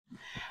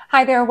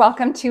Hi there,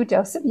 welcome to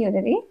Dose of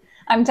Unity.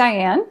 I'm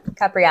Diane.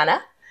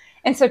 Capriana.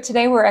 And so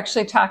today we're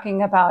actually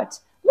talking about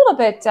a little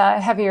bit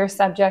heavier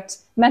subject,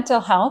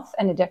 mental health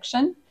and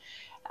addiction.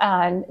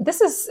 And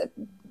this is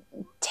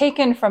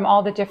taken from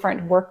all the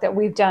different work that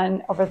we've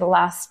done over the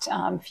last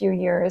few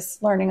years,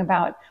 learning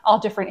about all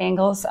different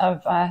angles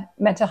of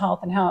mental health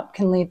and how it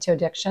can lead to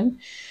addiction.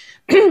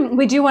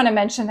 We do want to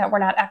mention that we're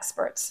not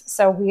experts.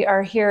 So we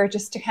are here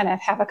just to kind of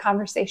have a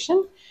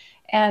conversation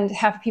and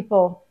have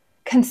people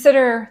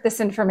consider this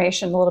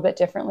information a little bit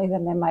differently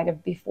than they might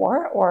have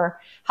before,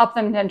 or help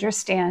them to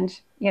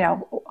understand,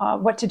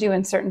 what to do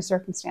in certain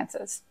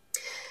circumstances.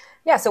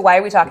 Yeah. So why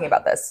are we talking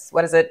about this?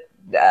 What does it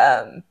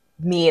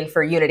mean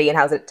for Unity, and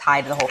how is it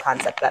tied to the whole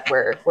concept that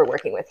we're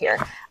working with here?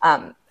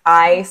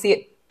 I see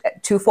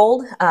it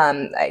twofold.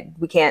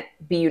 We can't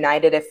be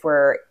united if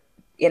we're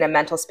in a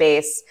mental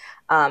space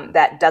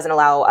that doesn't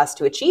allow us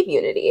to achieve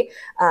unity.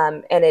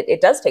 And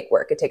it does take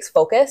work. It takes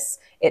focus.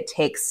 It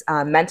takes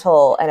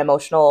mental and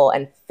emotional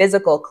and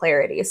physical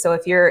clarity. So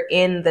if you're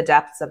in the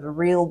depths of a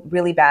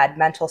really bad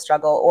mental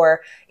struggle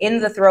or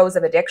in the throes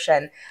of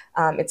addiction,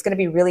 it's going to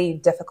be really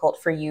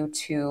difficult for you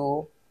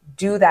to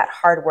do that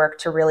hard work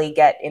to really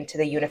get into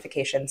the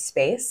unification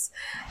space.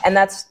 And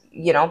that's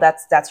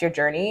your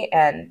journey.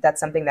 And that's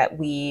something that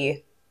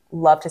we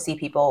love to see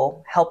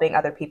people helping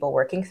other people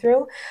working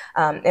through.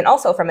 And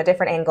also from a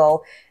different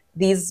angle,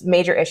 these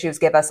major issues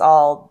give us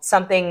all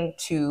something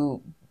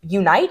to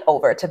unite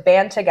over, to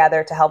band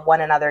together, to help one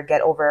another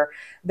get over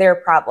their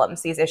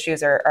problems. These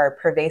issues are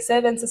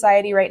pervasive in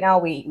society right now.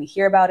 We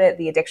hear about it.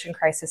 The addiction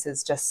crisis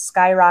is just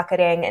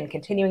skyrocketing and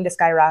continuing to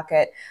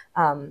skyrocket.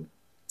 And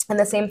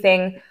the same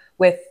thing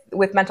with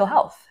mental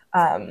health.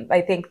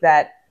 I think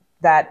that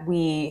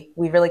we've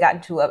really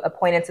gotten to a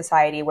point in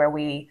society where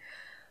we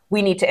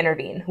need to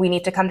intervene. We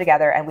need to come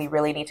together, and we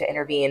really need to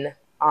intervene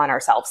on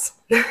ourselves.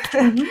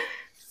 Mm-hmm.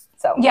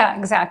 So yeah,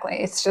 exactly.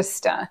 It's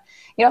just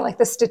like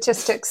the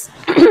statistics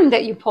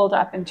that you pulled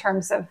up in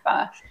terms of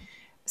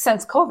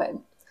since COVID.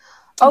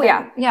 Oh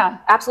yeah,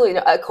 absolutely.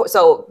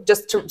 So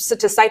just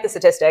to cite the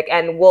statistic,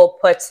 and we'll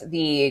put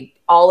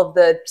all of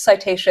the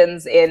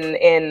citations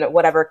in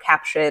whatever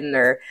caption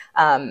or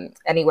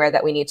anywhere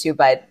that we need to.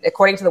 But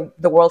according to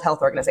the World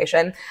Health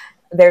Organization,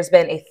 there's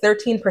been a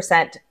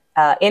 13%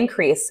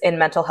 increase in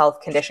mental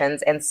health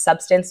conditions and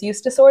substance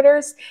use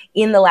disorders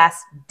in the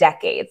last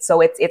decade.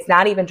 So it's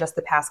not even just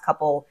the past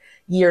couple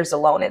years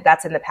alone.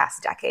 That's in the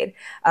past decade.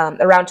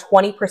 Around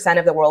 20%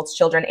 of the world's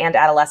children and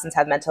adolescents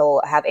have a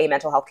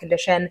mental health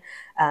condition,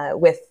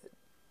 with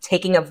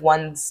taking of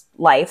one's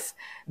life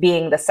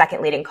being the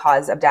second leading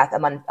cause of death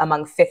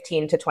among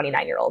 15 to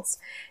 29-year-olds.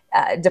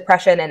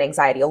 Depression and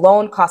anxiety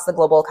alone cost the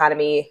global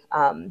economy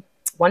 $1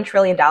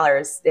 trillion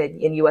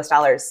in US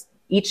dollars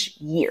each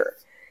year.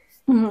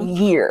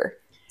 Year.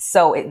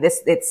 So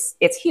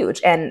it's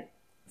huge. And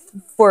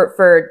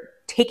for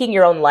taking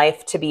your own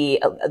life to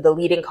be the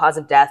leading cause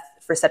of death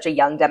for such a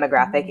young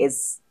demographic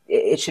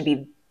it should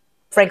be,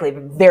 frankly,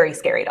 very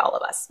scary to all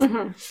of us.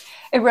 Mm-hmm.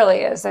 It really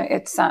is.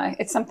 It's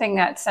something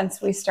that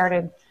since we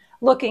started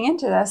looking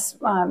into this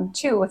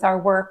too, with our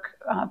work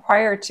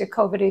prior to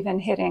COVID even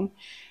hitting,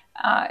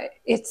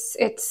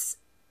 it's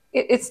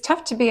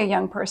tough to be a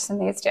young person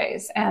these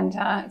days, and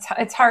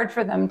it's hard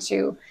for them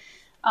to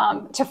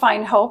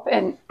find hope.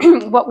 And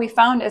what we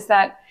found is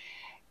that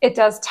it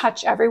does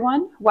touch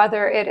everyone,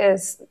 whether it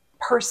is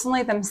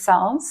personally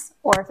themselves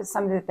or if it's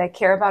somebody that they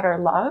care about or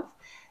love.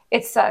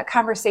 It's a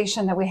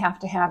conversation that we have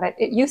to have.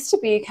 It used to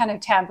be kind of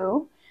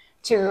taboo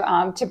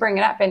to bring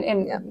it up.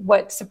 And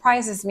what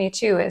surprises me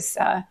too is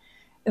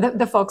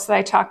the folks that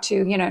I talk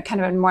to,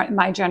 kind of in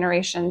my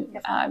generation,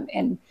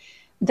 and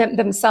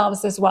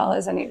themselves as well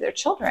as any of their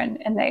children.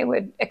 And they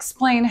would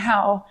explain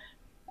how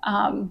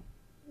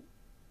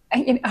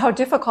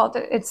difficult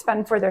it's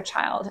been for their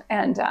child.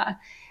 And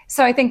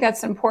so I think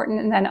that's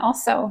important. And then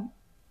also,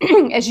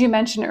 as you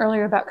mentioned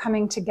earlier about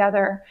coming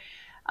together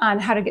on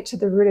how to get to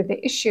the root of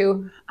the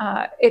issue,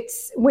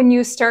 it's when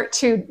you start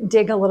to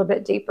dig a little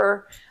bit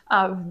deeper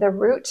of the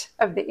root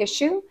of the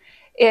issue,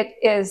 it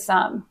is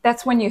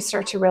that's when you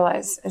start to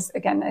realize,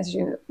 as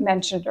you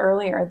mentioned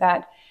earlier,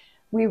 that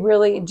we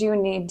really do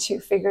need to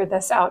figure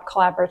this out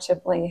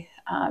collaboratively,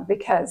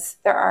 because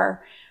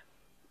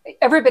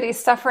everybody's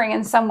suffering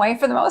in some way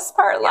for the most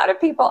part. A lot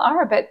of people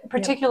are, but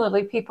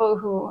particularly people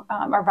who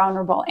are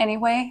vulnerable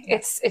anyway,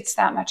 it's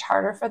that much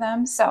harder for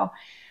them. So,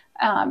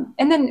 and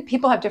then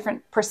people have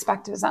different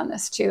perspectives on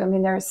this too. I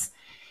mean, there's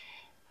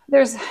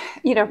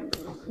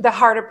the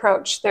hard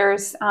approach,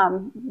 there's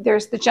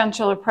the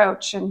gentle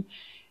approach, and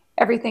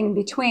everything in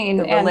between.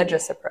 The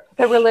religious approach.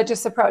 The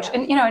religious approach.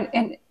 Yeah.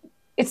 And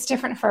it's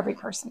different for every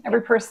person.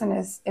 Every person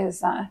is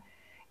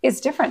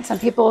different. Some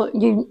people,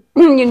 you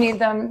need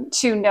them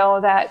to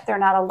know that they're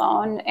not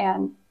alone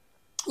and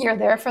you're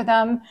there for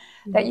them,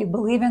 that you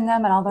believe in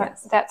them and all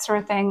that sort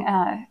of thing.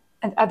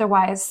 And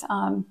otherwise,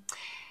 the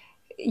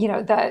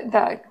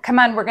come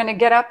on, we're going to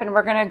get up and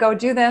we're going to go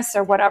do this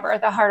or whatever,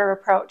 the harder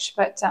approach.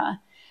 But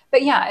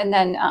yeah. And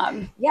then,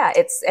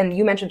 and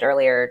you mentioned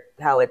earlier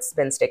how it's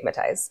been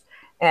stigmatized,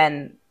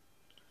 and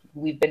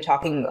we've been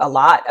talking a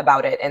lot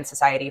about it in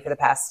society for the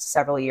past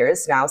several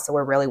years now. So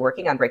we're really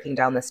working on breaking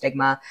down the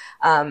stigma.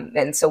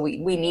 And so we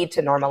need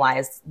to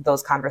normalize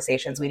those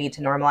conversations. We need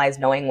to normalize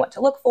knowing what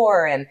to look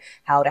for and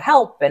how to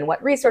help and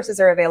what resources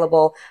are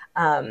available,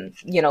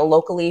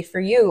 locally for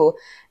you.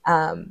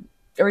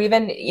 Or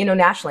even,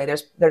 nationally,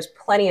 there's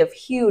plenty of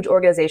huge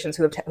organizations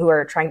who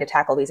are trying to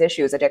tackle these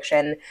issues.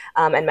 Addiction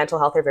and mental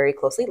health are very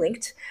closely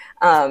linked.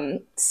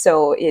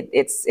 So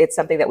it's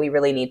something that we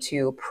really need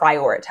to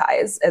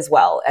prioritize as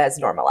well as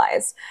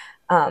normalize.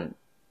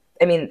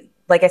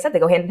 Like I said, they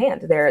go hand in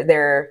hand.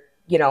 They're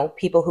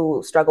people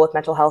who struggle with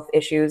mental health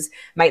issues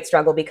might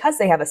struggle because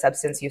they have a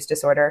substance use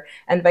disorder,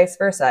 and vice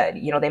versa.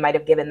 They might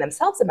have given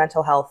themselves a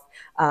mental health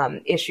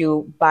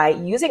issue by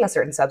using a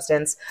certain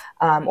substance,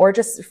 or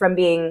just from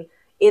being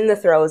in the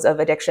throes of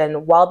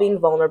addiction while being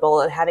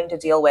vulnerable and having to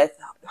deal with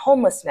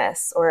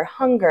homelessness or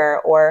hunger,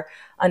 or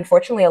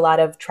unfortunately a lot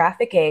of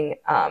trafficking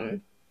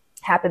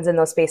happens in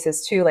those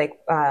spaces too, like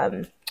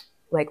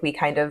we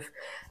kind of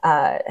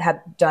have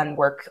done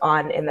work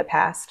on in the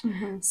past.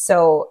 Mm-hmm.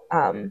 So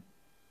I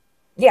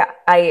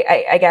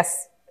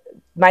guess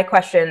my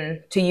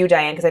question to you,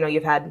 Diane, because I know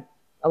you've had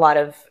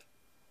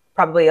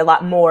probably a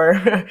lot more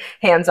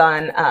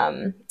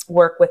hands-on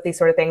work with these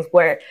sort of things,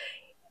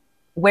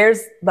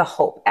 where's the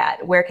hope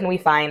at? Where can we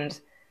find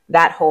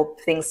that hope?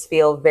 Things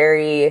feel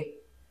very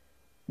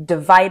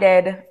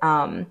divided.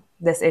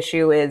 This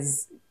issue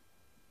is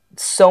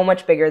so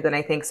much bigger than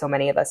I think so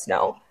many of us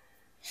know.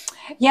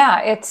 Yeah,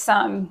 it's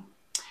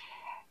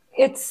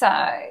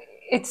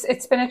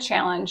been a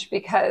challenge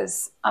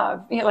because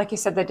of, like you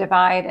said, the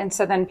divide. And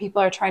so then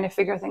people are trying to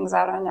figure things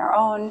out on their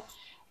own.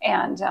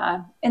 And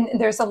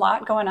there's a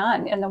lot going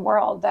on in the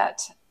world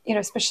that,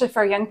 especially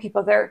for young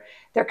people, they're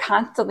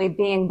constantly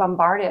being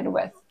bombarded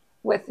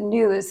with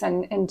news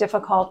and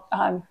difficult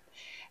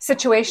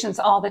situations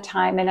all the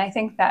time. And I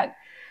think that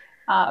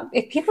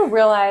if people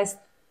realize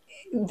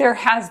there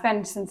has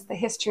been, since the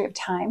history of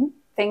time,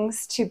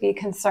 things to be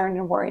concerned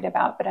and worried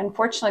about, but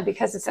unfortunately,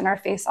 because it's in our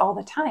face all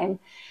the time,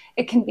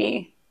 it can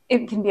be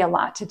a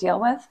lot to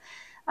deal with.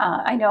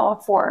 I know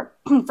for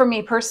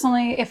me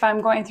personally, if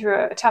I'm going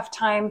through a tough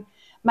time,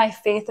 my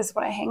faith is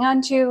what I hang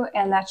on to,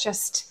 and that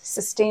just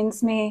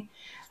sustains me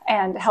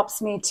and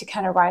helps me to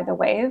kind of ride the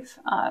wave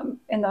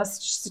in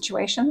those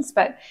situations.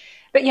 But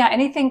yeah,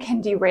 anything can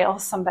derail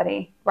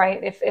somebody, right?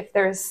 If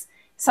there's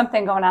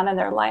something going on in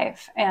their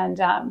life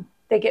and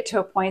they get to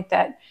a point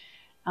that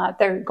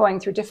they're going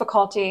through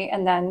difficulty,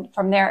 and then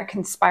from there it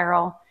can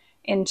spiral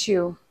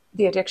into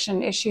the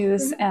addiction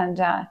issues. Mm-hmm.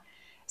 And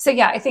so,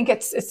 yeah, I think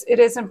it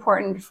is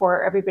important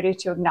for everybody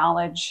to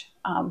acknowledge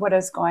what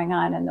is going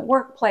on in the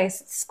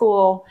workplace,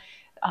 school,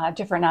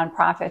 different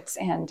nonprofits,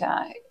 and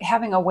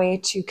having a way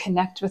to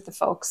connect with the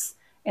folks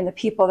and the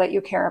people that you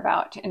care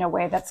about in a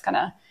way that's going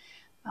to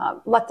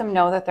let them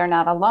know that they're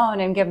not alone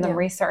and give them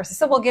resources.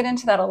 So we'll get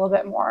into that a little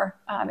bit more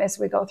as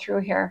we go through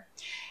here.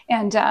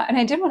 And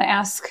I did want to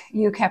ask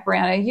you,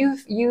 Capriana,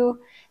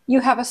 you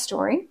have a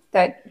story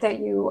that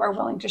you are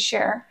willing to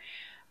share.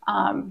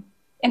 And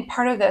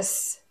part of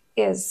this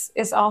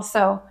is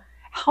also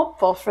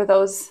helpful for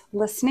those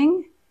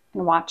listening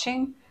and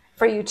watching,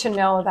 for you to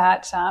know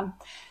that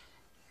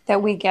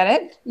that we get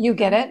it, you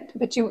get it.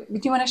 But do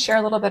you want to share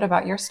a little bit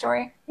about your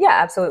story? Yeah,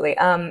 absolutely.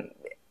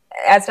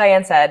 As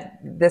Diane said,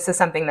 this is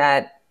something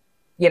that,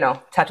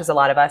 touches a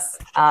lot of us,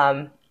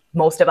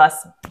 most of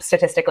us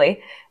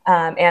statistically.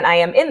 And I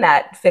am in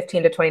that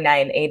 15 to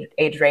 29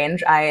 age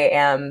range. I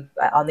am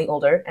on the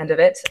older end of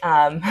it.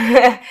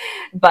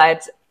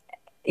 But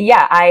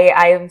yeah,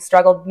 I've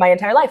struggled my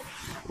entire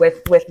life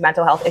with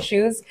mental health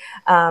issues.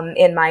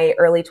 In my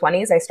early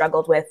 20s, I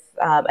struggled with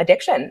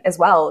addiction as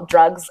well,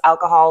 drugs,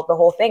 alcohol, the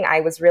whole thing.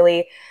 I was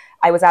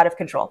out of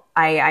control.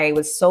 I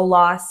was so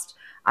lost.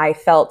 I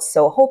felt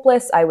so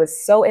hopeless. I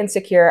was so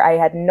insecure. I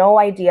had no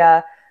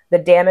idea the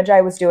damage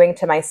I was doing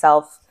to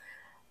myself.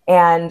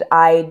 And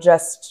I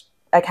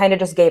kind of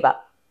just gave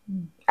up.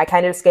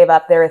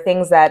 There are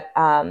things that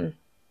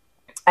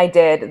I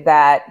did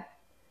that,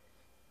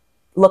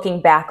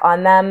 looking back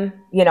on them,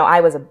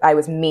 I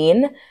was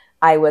mean.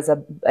 I was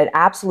an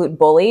absolute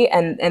bully.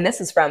 And this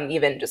is from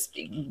even just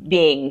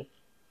being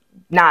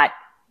not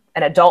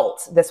an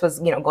adult. This was,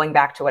 going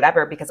back to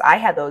whatever, because I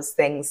had those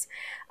things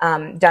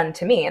done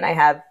to me. And I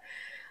have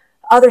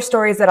other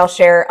stories that I'll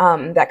share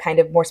that kind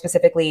of more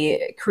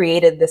specifically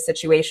created this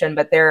situation.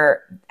 But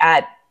they're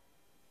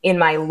in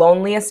my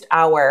loneliest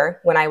hour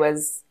when I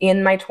was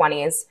in my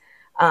 20s.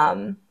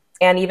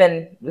 And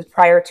even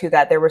prior to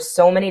that, there were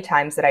so many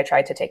times that I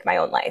tried to take my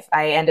own life.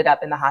 I ended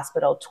up in the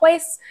hospital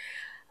twice,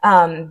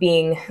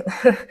 being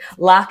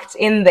locked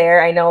in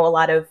there. I know a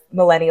lot of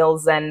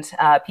millennials and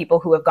people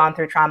who have gone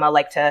through trauma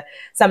like to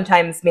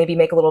sometimes maybe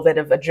make a little bit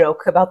of a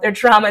joke about their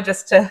trauma,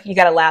 you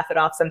got to laugh it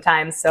off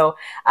sometimes. So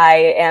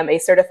I am a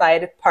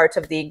certified part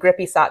of the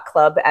Grippy Sock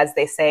Club, as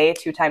they say,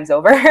 2 times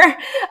over.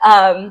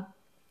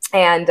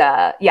 And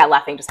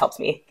laughing just helps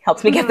me get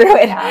through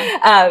it.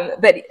 Yeah.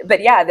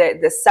 But yeah,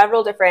 there's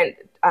several different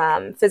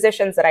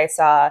physicians that I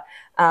saw.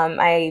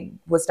 I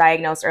was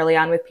diagnosed early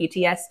on with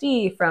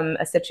PTSD from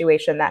a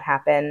situation that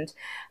happened.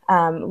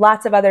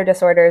 Lots of other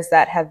disorders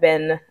that have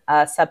been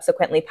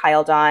subsequently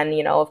piled on,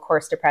 of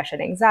course,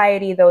 depression,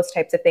 anxiety, those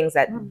types of things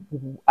that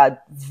a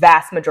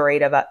vast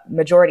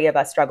majority of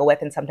us struggle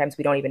with. And sometimes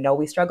we don't even know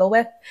we struggle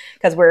with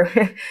because we're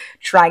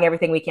trying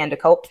everything we can to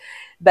cope.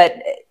 But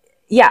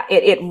yeah,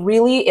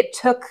 it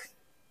took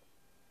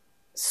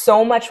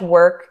so much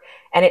work,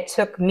 and it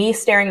took me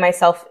staring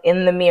myself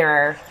in the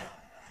mirror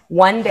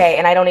one day,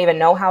 and I don't even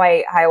know how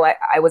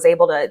I was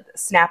able to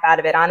snap out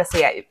of it.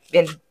 Honestly,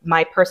 in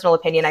my personal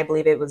opinion, I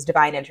believe it was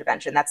divine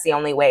intervention. That's the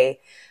only way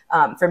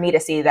for me to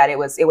see that it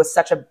was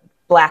such a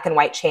black and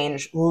white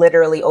change,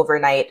 literally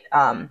overnight.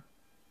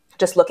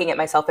 Just looking at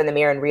myself in the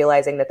mirror and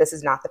realizing that this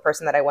is not the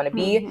person that I want to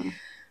be,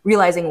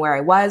 realizing where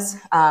I was,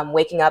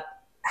 waking up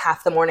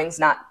half the mornings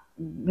not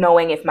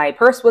knowing if my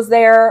purse was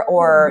there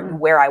or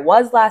where I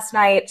was last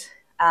night.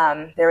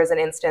 There was an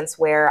instance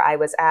where I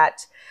was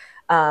at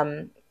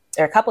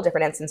there are a couple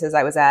different instances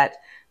I was at.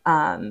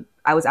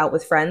 I was out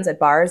with friends at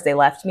bars. They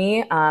left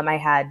me. I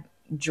had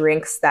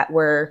drinks that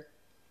were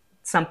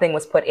something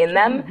was put in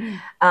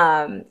them.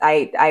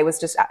 I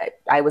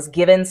was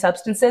given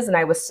substances, and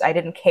I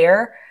didn't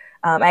care.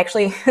 I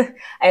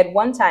had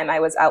one time I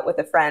was out with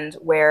a friend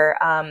where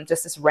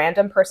just this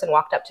random person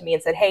walked up to me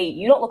and said, "Hey,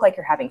 you don't look like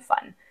you're having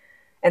fun."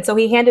 And so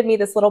he handed me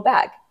this little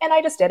bag, and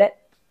I just did it.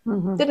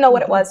 Didn't know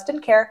what it was.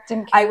 Didn't care.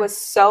 I was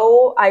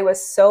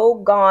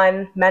so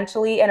gone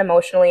mentally and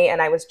emotionally,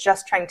 and I was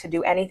just trying to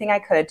do anything I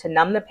could to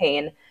numb the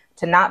pain,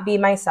 to not be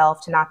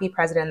myself, to not be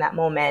present in that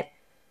moment,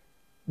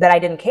 that I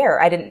didn't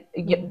care. I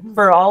didn't,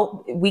 for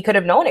all we could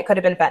have known, it could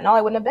have been fentanyl.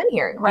 I wouldn't have been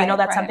here.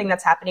 That's something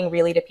that's happening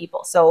really to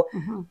people. So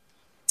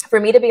for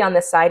me to be on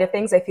this side of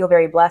things, I feel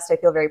very blessed. I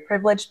feel very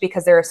privileged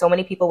because there are so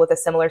many people with a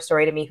similar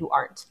story to me who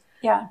aren't.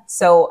 Yeah.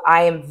 So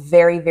I am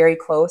very, very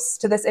close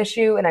to this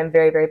issue, and I'm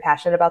very, very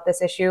passionate about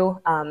this issue.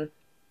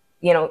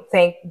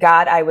 Thank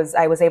God I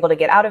was able to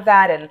get out of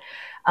that. And,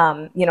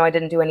 I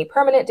didn't do any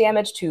permanent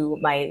damage to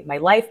my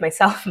life,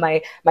 myself,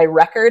 my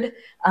record.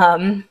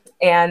 And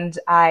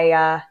I'm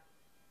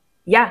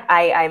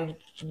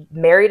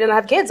married and I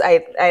have kids.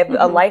 I have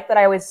a life that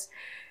I always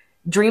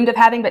dreamed of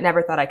having, but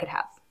never thought I could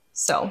have.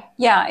 So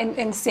yeah,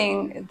 and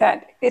seeing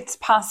that it's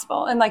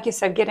possible. And like you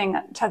said, getting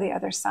to the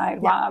other side.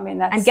 Yeah. Wow. I mean,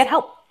 and get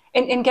help.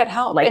 And get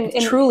help. Like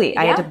truly,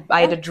 I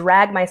had to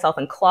drag myself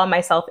and claw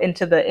myself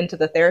into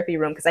the therapy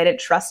room because I didn't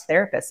trust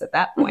therapists at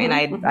that point.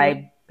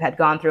 I had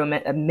gone through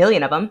a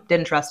million of them,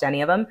 didn't trust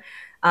any of them,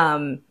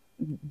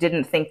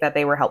 didn't think that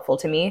they were helpful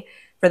to me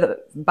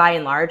by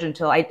and large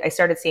until I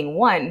started seeing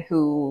one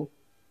who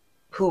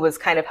was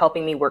kind of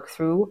helping me work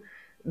through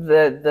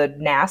the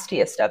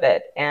nastiest of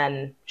it,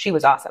 and she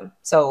was awesome.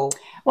 So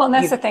and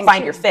that's the thing.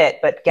 Find your fit,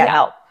 but get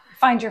help.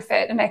 Find your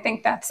fit, and I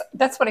think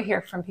that's what I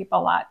hear from people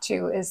a lot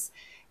too. Is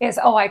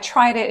I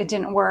tried it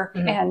didn't work,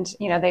 and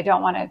they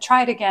don't want to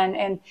try it again.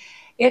 And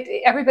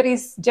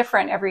everybody's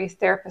different. Every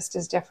therapist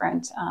is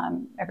different.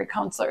 Every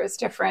counselor is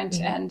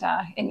different, and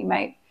you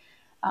might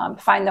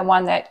find the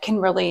one that can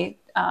really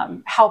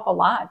help a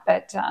lot.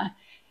 But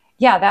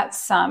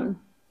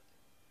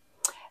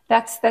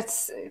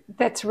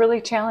that's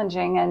really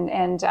challenging.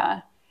 And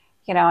I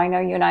know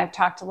you and I have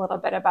talked a little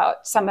bit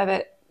about some of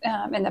it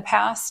in the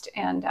past,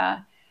 and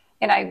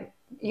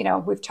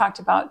we've talked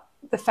about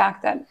the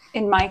fact that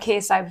in my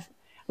case, I've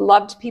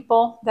loved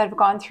people that have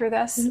gone through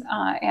this.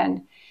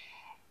 And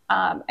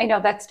I know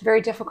that's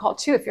very difficult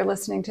too, if you're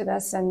listening to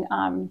this.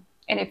 And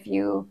if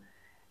you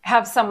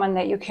have someone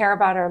that you care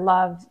about or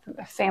love,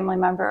 a family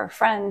member or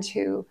friend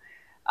who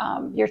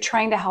you're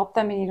trying to help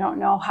them and you don't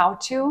know how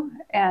to.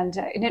 And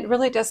it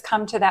really does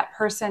come to that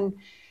person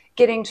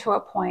getting to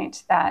a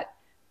point that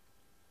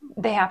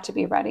they have to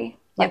be ready.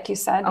 Like you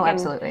said. Oh,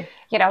 absolutely.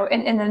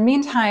 And in the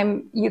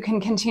meantime, you can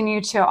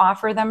continue to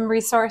offer them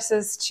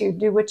resources to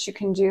do what you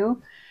can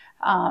do,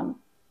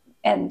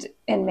 and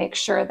make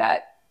sure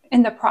that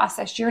in the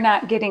process, you're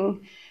not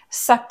getting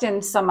sucked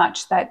in so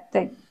much that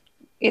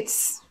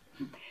it's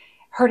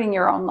hurting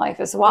your own life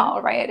as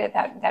well, right?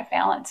 That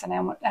balance. And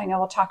I know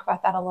we'll talk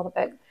about that a little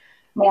bit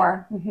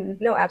more. Yeah.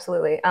 Mm-hmm. No,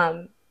 absolutely.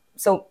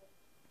 So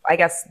I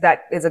guess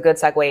that is a good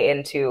segue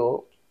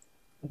into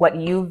what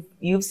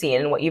you've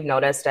seen and what you've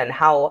noticed, and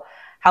how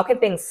can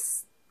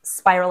things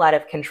spiral out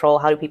of control?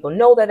 How do people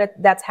know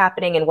that that's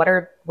happening? And what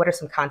are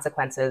some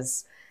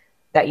consequences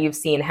that you've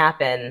seen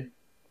happen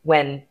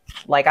when,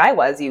 like I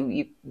was,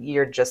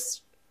 you're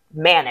just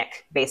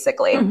manic,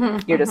 basically.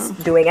 You're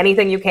just doing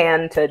anything you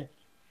can to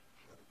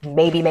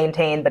maybe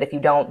maintain, but if you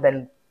don't,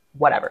 then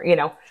whatever,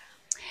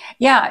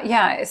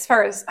 Yeah. As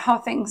far as how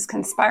things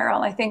can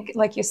spiral, I think,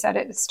 like you said,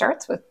 it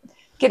starts with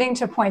getting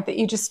to a point that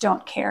you just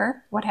don't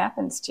care what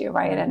happens to you,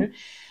 right? And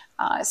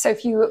so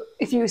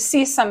if you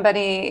see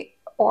somebody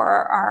or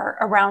are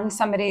around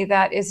somebody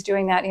that is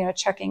doing that,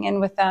 checking in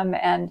with them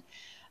and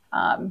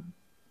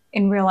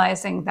in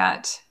realizing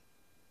that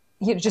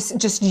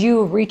just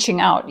you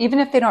reaching out, even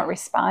if they don't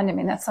respond, I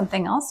mean, that's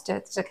something else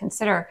to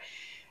consider.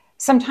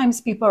 sometimes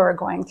people are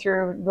going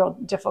through real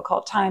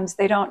difficult times.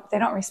 They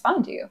don't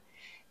respond to you.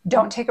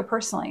 Don't take it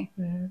personally.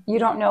 You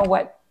don't know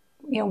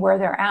where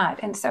they're at.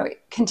 And so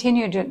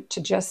continue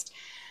to just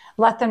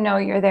let them know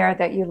you're there,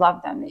 that you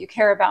love them, that you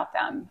care about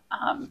them.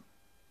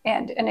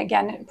 And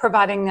again,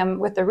 providing them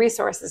with the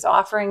resources,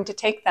 offering to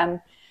take them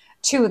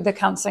to the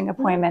counseling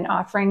appointment,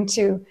 offering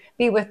to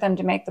be with them,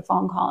 to make the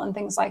phone call and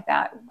things like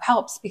that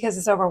helps, because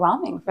it's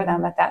overwhelming for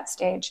them at that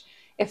stage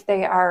if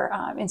they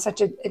are in such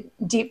a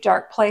deep,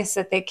 dark place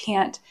that they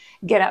can't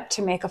get up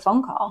to make a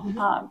phone call.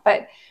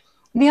 But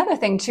the other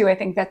thing too, I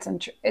think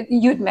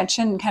you'd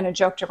mentioned, kind of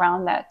joked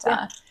around that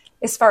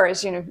as far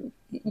as,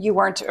 you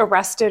weren't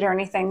arrested or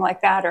anything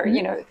like that, or,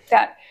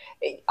 that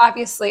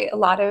obviously a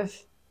lot of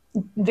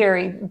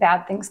very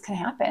bad things can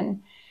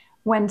happen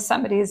when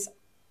somebody's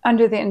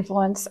under the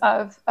influence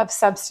of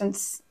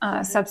substances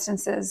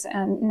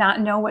and not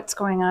know what's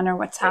going on or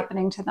what's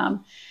happening to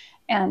them.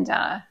 And,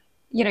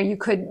 you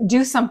could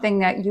do something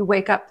that you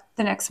wake up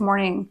the next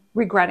morning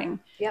regretting,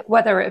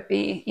 whether it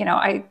be,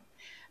 I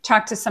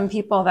talked to some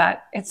people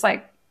that it's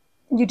like,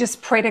 you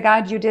just pray to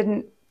God you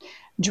didn't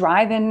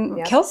drive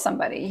and kill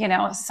somebody,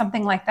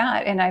 something like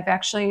that. And I've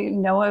actually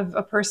know of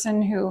a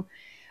person who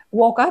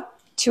woke up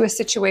to a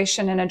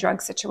situation, in a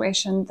drug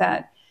situation,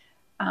 that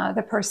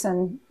the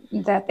person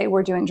that they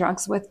were doing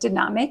drugs with did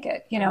not make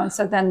it, and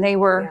so then they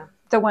were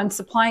the ones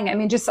supplying it. I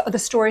mean, just the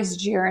stories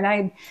that you hear. And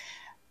I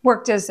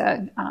worked as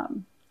a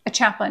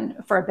chaplain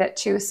for a bit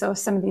too, so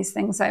some of these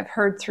things I've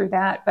heard through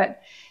that.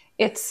 But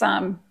it's,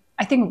 I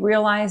think,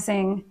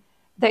 realizing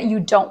that you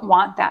don't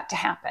want that to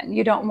happen.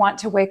 You don't want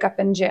to wake up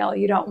in jail.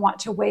 You don't want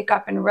to wake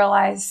up and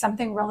realize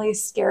something really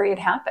scary had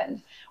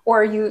happened,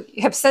 or you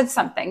have said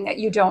something that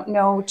you don't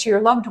know to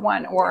your loved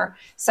one or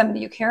somebody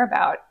you care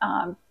about,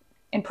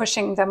 and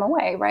pushing them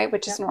away, right?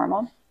 Which is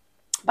normal.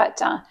 But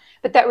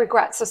that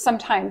regret. So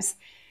sometimes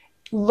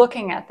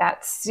looking at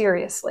that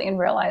seriously and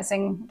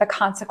realizing the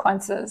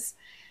consequences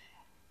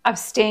of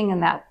staying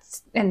in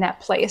that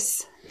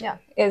place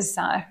is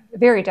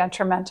very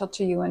detrimental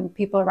to you and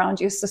people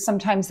around you. So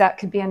sometimes that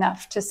could be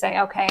enough to say,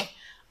 okay,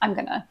 I'm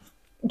going to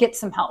get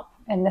some help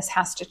and this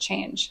has to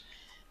change.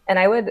 And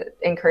I would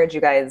encourage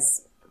you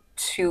guys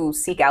to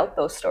seek out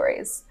those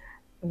stories,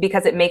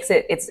 because it makes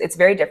it's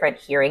very different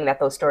hearing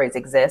that those stories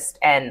exist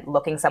and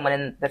looking someone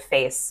in the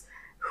face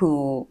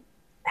who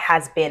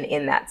has been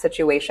in that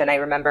situation. I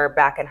remember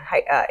back in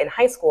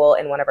high school,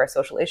 in one of our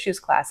social issues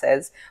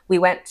classes, we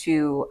went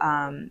to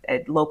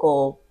a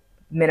local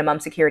minimum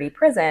security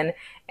prison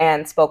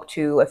and spoke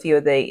to a few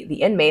of the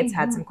inmates,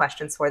 had some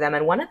questions for them.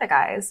 And one of the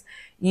guys,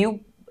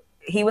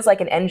 he was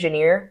like an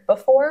engineer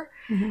before,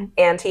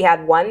 and he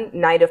had one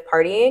night of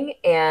partying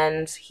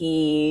and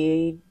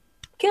he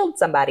killed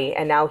somebody,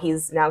 and now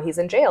he's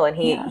in jail. And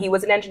he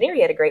was an engineer.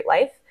 He had a great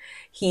life.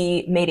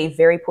 He made a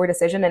very poor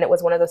decision, and it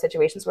was one of those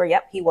situations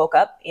where, he woke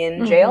up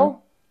in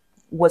jail,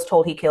 was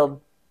told he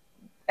killed,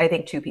 I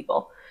think, 2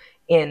 people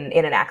in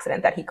an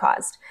accident that he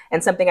caused.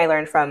 And something I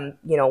learned from,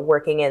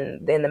 working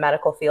in the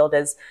medical field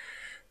is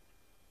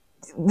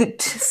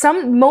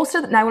most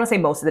of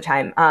the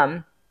time,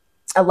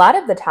 a lot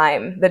of the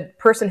time, the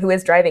person who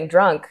is driving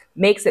drunk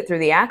makes it through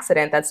the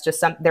accident. That's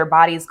just their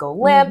bodies go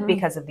limp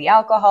because of the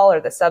alcohol or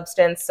the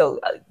substance.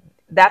 So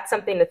that's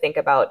something to think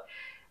about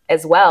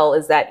as well,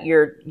 is that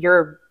you're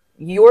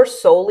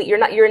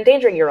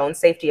endangering your own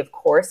safety, of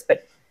course,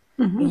 but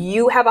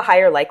you have a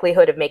higher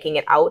likelihood of making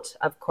it out.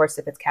 Of course,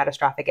 if it's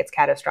catastrophic, it's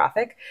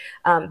catastrophic.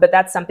 But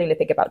that's something to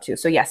think about too.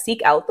 So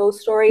seek out those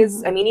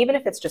stories. I mean, even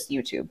if it's just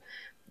YouTube,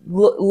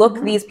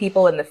 look these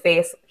people in the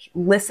face,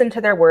 listen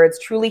to their words,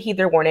 truly heed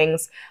their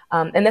warnings.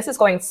 And this is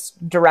going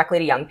directly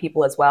to young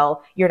people as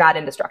well. You're not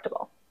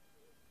indestructible,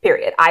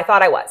 period. I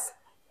thought I was.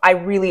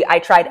 I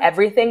tried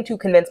everything to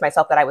convince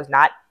myself that I was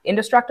not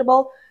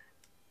indestructible.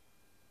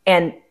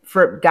 And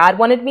God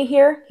wanted me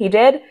here. He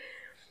did.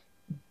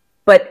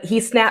 But he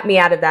snapped me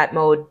out of that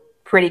mode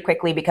pretty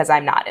quickly, because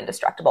I'm not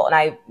indestructible. And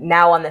I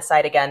now on this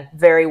side again,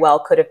 very well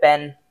could have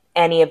been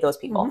any of those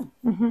people.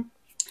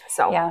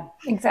 So yeah,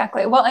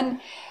 exactly. Well, and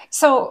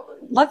so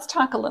let's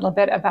talk a little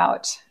bit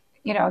about,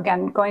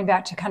 again, going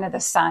back to kind of the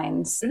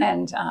signs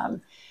and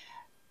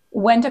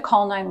when to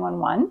call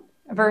 911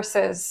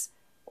 versus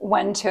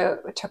when to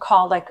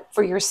call, like,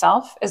 for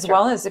yourself, as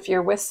well as if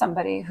you're with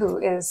somebody who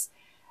is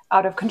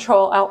out of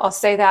control. I'll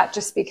say that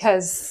just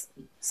because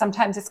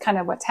sometimes it's kind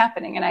of what's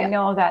happening. And I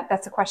know that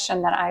that's a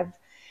question that I've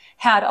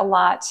had a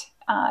lot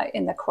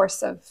in the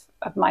course of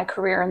my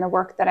career and the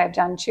work that I've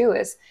done too,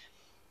 is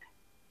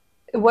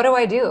what do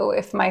I do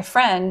if my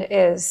friend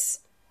is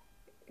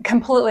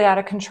completely out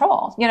of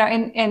control?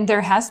 And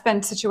there has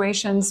been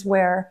situations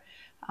where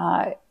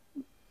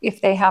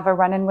if they have a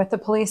run-in with the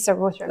police or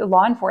with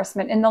law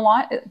enforcement, and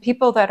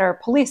people that are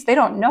police, they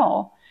don't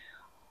know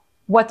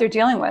what they're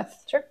dealing with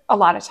a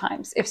lot of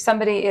times. If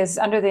somebody is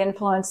under the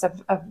influence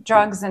of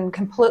drugs and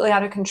completely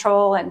out of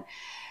control, and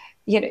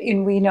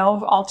and we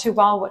know all too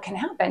well what can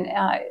happen,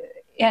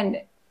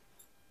 and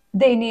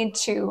they need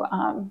to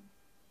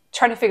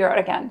try to figure out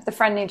again. The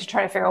friend needs to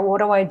try to figure out, what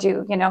do I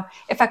do? You know,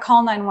 if I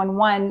call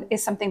 911,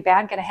 is something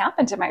bad going to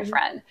happen to my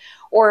friend,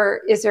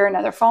 or is there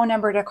another phone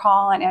number to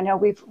call? And I know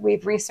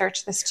we've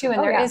researched this too,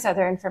 and there is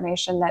other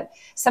information that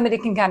somebody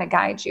can kind of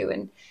guide you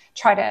and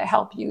try to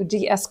help you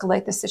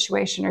de-escalate the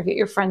situation or get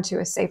your friend to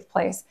a safe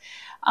place.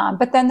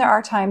 But then there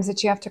are times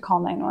that you have to call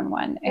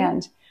 911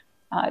 and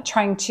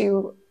trying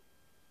to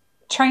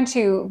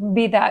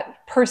be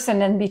that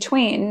person in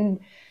between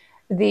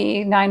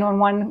the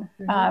 911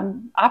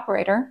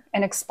 operator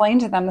and explain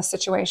to them the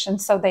situation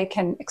so they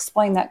can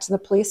explain that to the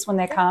police when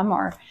they come,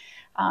 or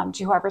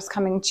to whoever's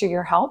coming to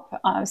your help,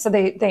 so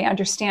they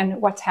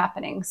understand what's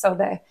happening. So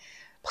the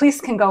police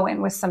can go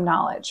in with some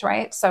knowledge,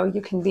 right? So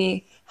you can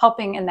be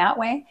helping in that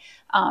way.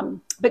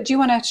 But do you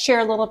want to share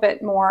a little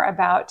bit more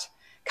about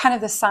kind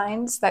of the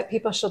signs that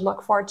people should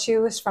look for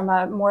too, is from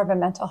a more of a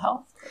mental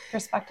health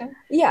perspective?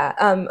 Yeah,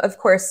 of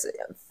course,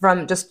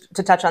 from just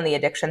to touch on the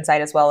addiction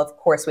side as well, of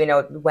course, we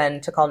know when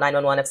to call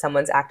 911 if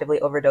someone's actively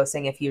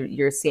overdosing, if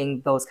you're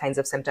seeing those kinds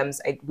of symptoms.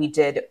 We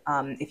did,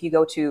 if you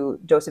go to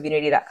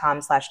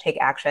doseofunity.com/take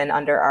action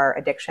under our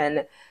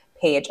addiction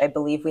page, I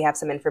believe we have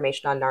some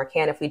information on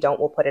Narcan. If we don't,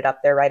 we'll put it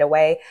up there right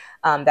away.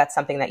 That's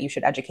something that you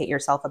should educate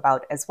yourself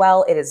about as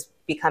well. It is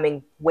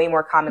becoming way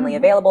more commonly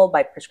available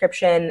by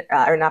prescription,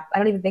 or not. I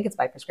don't even think it's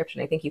by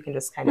prescription. I think you can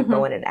just kind of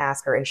go in and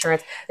ask, or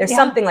insurance. There's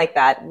something like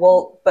that.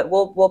 We'll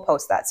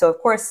post that. So of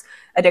course,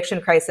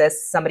 addiction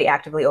crisis, somebody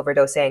actively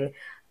overdosing,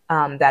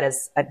 that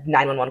is a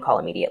 911 call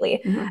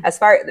immediately. As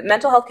far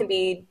mental health can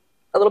be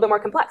a little bit more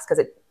complex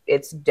because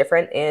it's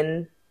different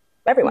in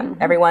everyone.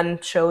 Everyone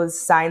shows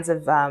signs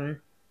of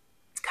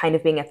kind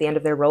of being at the end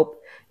of their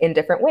rope in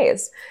different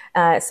ways.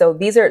 So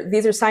these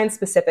are signs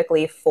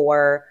specifically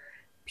for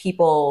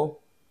people,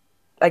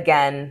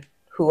 again,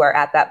 who are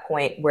at that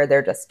point where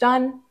they're just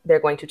done, they're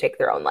going to take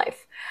their own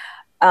life.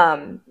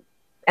 And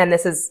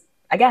this is,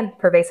 again,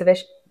 pervasive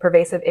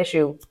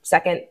issue,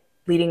 second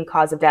leading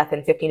cause of death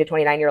in 15 to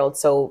 29-year-olds.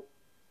 So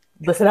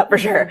listen up for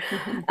sure.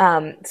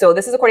 So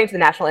this is according to the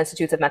National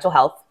Institutes of Mental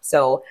Health.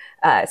 So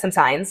some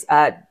signs,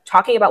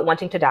 talking about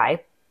wanting to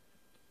die,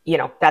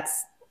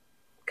 that's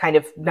kind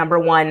of number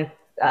one.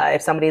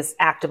 If somebody's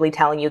actively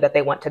telling you that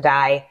they want to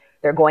die,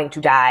 they're going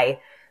to die,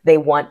 they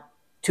want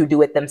to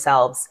do it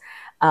themselves.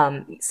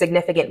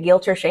 Significant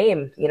guilt or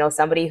shame,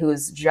 somebody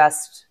who's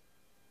just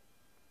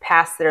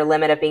past their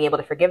limit of being able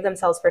to forgive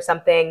themselves for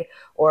something,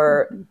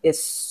 or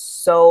is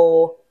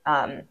so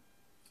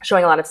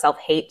showing a lot of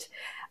self-hate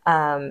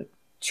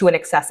to an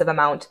excessive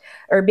amount,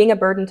 or being a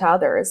burden to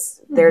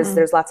others.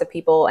 There's lots of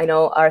people, I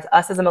know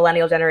us as a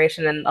millennial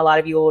generation, and a lot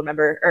of you will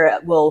remember, or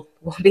will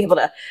be able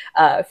to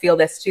feel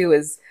this too,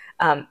 is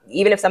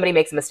even if somebody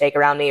makes a mistake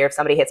around me, or if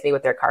somebody hits me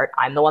with their cart,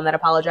 I'm the one that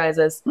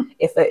apologizes.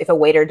 If a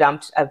waiter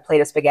dumped a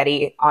plate of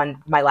spaghetti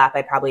on my lap,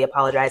 I'd probably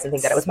apologize and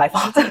think that it was my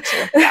fault. No,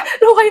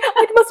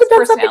 I must have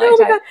done something. Oh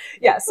my God.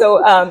 Yeah.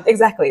 So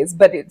exactly.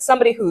 But it's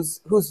somebody who's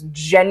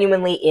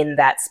genuinely in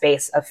that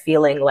space of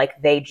feeling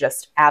like they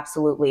just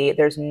absolutely,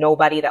 there's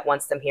nobody that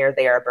wants them here.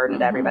 They are a burden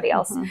to everybody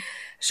else.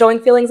 Showing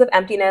feelings of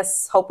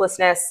emptiness,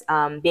 hopelessness,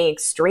 being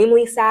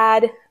extremely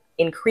sad,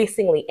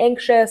 increasingly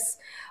anxious,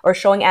 or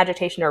showing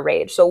agitation or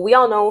rage. So we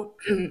all know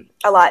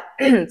a lot,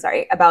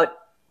 about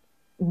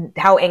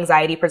how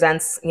anxiety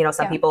presents.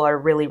 Some people are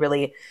really,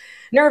 really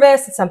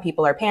nervous. Some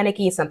people are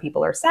panicky. Some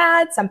people are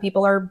sad. Some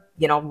people are,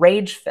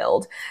 rage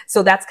filled.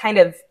 So that's kind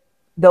of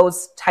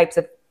those types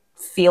of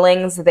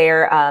feelings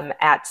there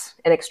at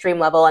an extreme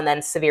level, and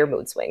then severe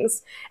mood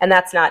swings. And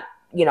that's not,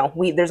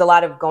 there's a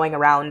lot of going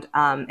around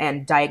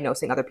and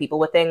diagnosing other people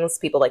with things.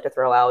 People like to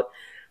throw out,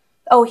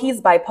 oh,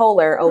 he's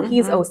bipolar, oh,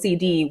 he's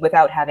OCD,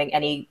 without having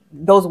any,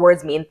 those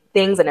words mean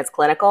things and it's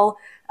clinical.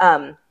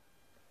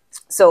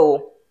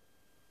 So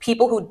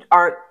people who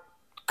aren't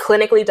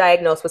clinically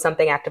diagnosed with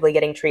something, actively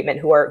getting treatment,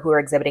 who are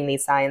exhibiting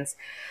these signs.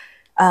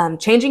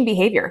 Changing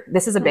behavior.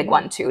 This is a big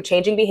one too.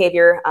 Changing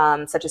behavior,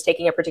 such as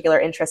taking a particular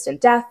interest in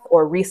death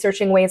or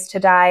researching ways to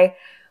die,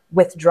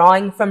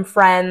 withdrawing from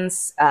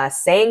friends,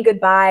 saying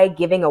goodbye,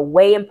 giving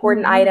away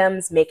important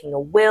items, making a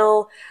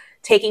will,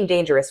 taking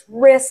dangerous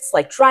risks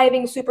like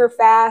driving super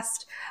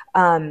fast,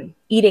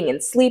 eating or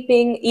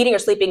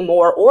sleeping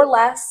more or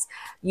less,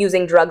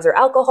 using drugs or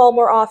alcohol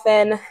more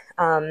often.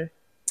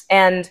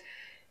 And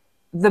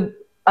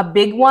a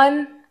big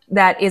one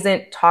that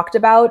isn't talked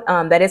about,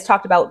 that is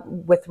talked about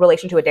with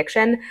relation to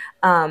addiction,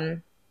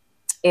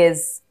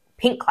 is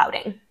pink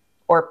clouding,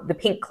 or the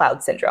pink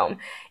cloud syndrome.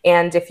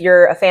 And if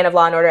you're a fan of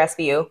Law & Order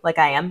SVU, like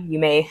I am, you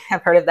may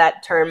have heard of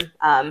that term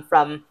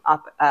from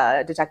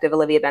Detective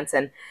Olivia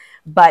Benson.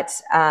 But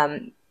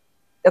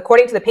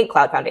according to the Pink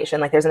Cloud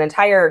Foundation, there's an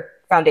entire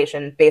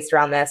foundation based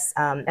around this.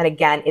 And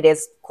again, it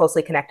is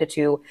closely connected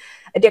to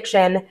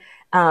addiction.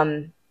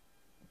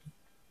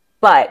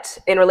 But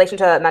in relation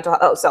to mental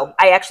health, so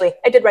I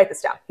did write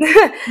this down.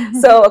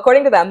 So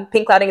according to them,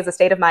 pink clouding is a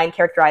state of mind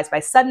characterized by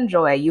sudden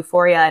joy,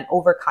 euphoria, and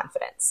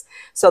overconfidence.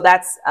 So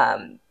that's,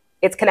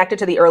 it's connected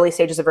to the early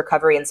stages of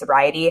recovery and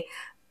sobriety,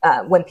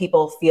 when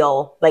people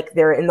feel like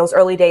they're in those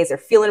early days, they're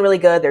feeling really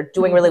good, they're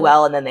doing really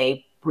well, and then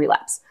they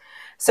relapse.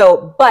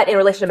 So, but in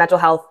relation to mental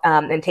health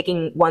and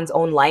taking one's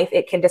own life,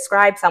 it can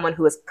describe someone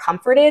who is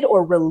comforted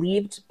or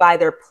relieved by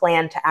their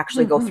plan to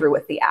actually go through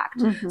with the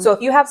act. So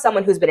if you have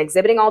someone who's been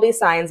exhibiting all these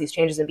signs, these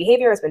changes in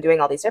behavior, has been doing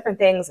all these different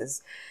things,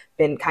 has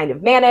been kind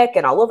of manic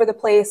and all over the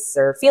place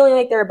or feeling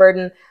like they're a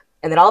burden,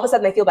 and then all of a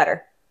sudden they feel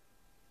better,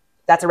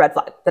 that's a red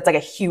flag. That's like a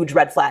huge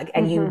red flag.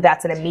 And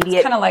that's an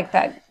immediate... Kind of like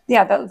that.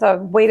 Yeah, the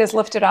weight is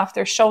lifted off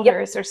their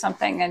shoulders or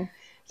something. And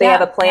they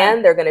have a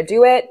plan. They're going to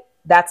do it.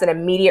 That's an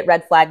immediate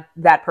red flag.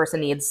 That person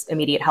needs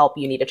immediate help.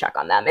 You need to check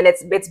on them. And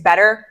it's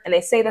better, and they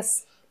say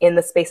this in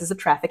the spaces of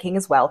trafficking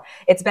as well,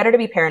 it's better to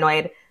be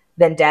paranoid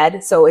than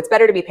dead. So it's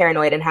better to be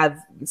paranoid and have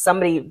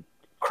somebody,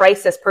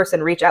 crisis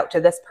person, reach out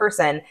to this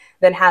person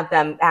than have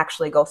them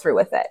actually go through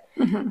with it.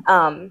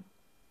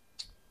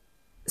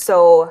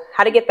 So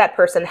how to get that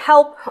person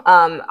help?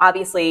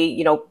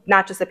 Obviously,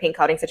 not just the pink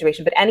clouding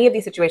situation, but any of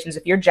these situations,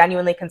 if you're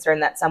genuinely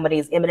concerned that somebody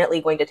is imminently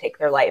going to take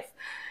their life,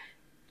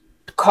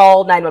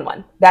 call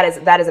 911. That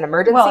is an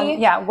emergency.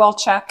 Well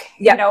check,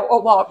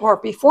 or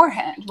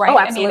beforehand, right?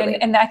 Absolutely. I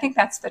mean, and I think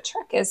that's the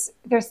trick is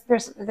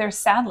there's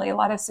sadly a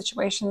lot of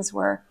situations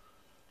where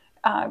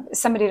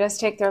somebody does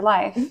take their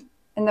life,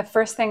 and the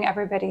first thing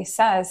everybody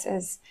says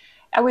is,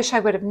 I wish I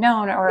would have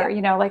known, or,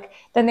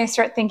 then they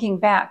start thinking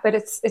back, but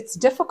it's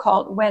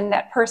difficult when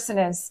that person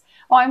is,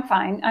 oh, I'm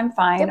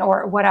fine,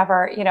 or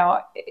whatever,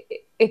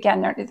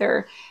 again,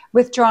 they're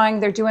withdrawing,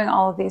 they're doing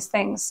all of these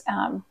things.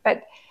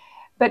 But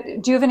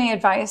do you have any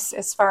advice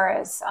as far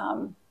as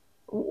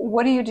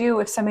what do you do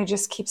if somebody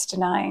just keeps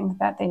denying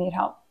that they need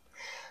help?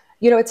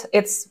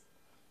 It's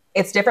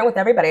different with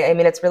everybody. I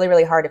mean, it's really,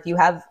 really hard. If you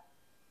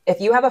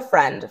have a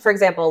friend, for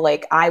example,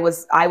 like I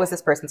was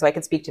this person, so I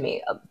could speak to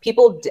me.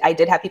 I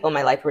did have people in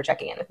my life who were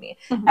checking in with me.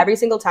 Every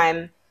single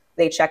time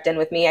they checked in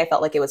with me, I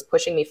felt like it was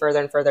pushing me further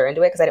and further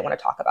into it because I didn't want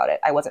to talk about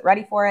it. I wasn't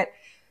ready for it.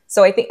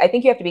 So I think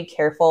you have to be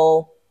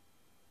careful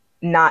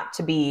not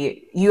to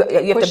be, you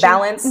have to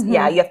balance. You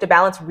have to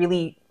balance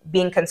really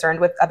being concerned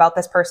about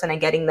this person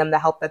and getting them the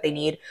help that they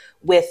need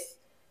with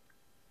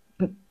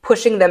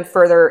pushing them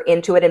further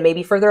into it and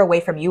maybe further away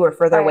from you or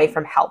further away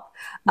from help.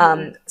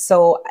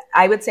 So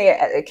I would say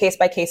a case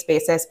by case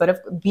basis, but of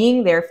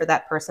being there for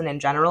that person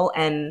in general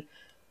and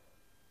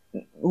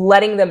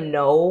letting them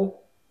know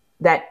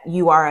that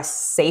you are a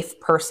safe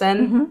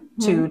person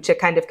to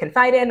kind of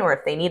confide in, or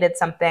if they needed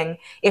something,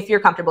 if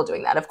you're comfortable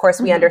doing that. Of course,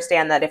 we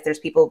understand that if there's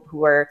people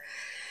who are,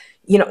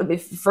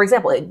 for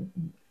example,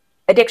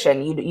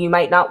 addiction, you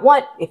might not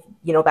want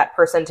that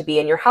person to be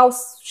in your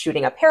house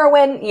shooting up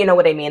heroin, you know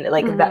what I mean?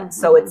 Like that.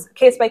 So it's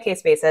case by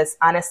case basis.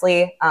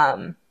 Honestly,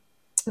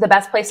 the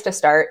best place to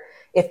start,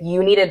 if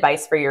you need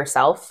advice for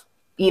yourself,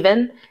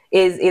 even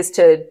is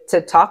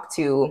to talk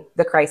to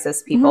the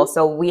crisis people.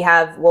 So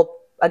we'll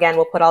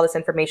put all this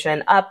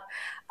information up.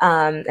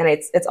 And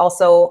it's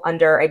also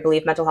under, I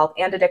believe, mental health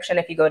and addiction.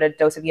 If you go to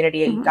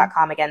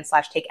doseofunity.com again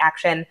 /take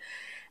action,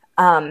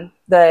 the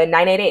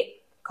 988.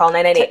 Call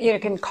 988. You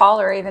can call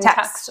or even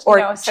text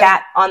or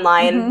chat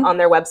online on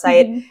their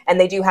website. And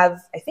they do have,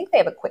 I think they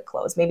have a quick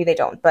close. Maybe they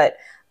don't, but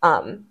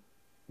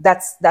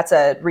that's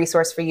a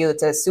resource for you.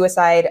 It's a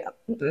suicide,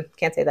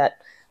 can't say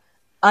that,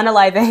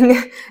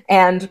 unaliving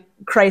and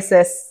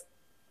crisis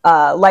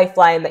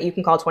lifeline that you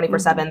can call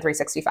 24/7,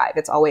 365.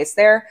 It's always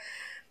there.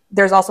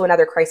 There's also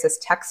another crisis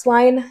text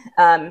line.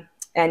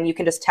 And you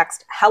can just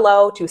text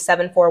hello to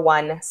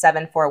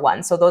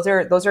 741-741. So those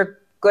are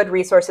good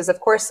resources. Of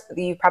course,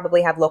 you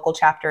probably have local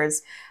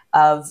chapters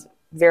of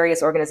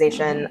various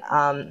organizations.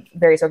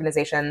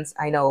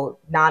 I know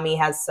NAMI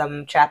has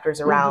some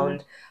chapters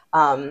around,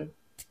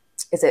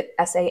 is it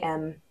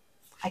SAM?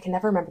 I can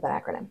never remember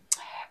that acronym.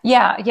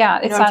 Yeah.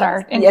 It's on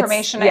our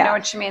information. I know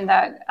what you mean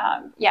that,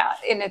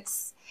 and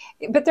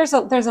but there's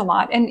a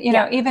lot. And,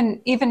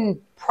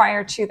 even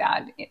prior to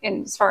that,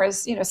 in as far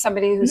as,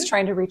 somebody who's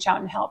trying to reach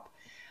out and help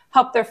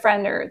their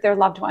friend or their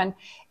loved one,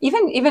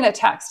 even a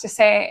text to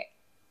say,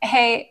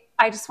 hey,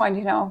 I just wanted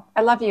you to know,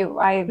 I love you.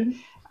 I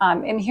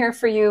am here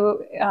for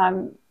you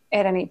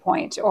at any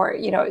point, or,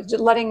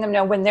 letting them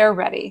know when they're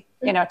ready,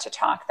 to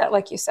talk, that,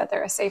 like you said,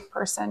 they're a safe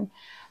person.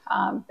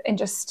 And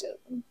just,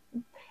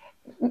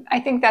 I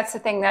think that's the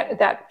thing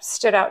that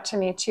stood out to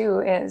me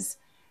too, is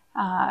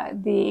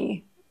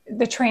the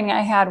training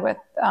I had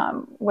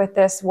with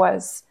this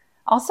was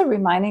also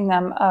reminding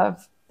them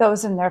of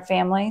those in their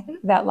family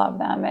that love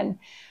them,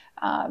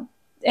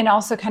 and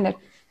also kind of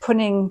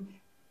putting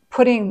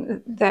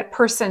that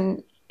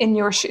person in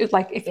your shoes.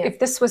 Like if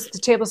this was, the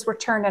tables were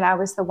turned and I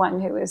was the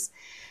one who was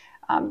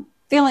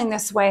feeling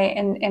this way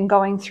and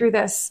going through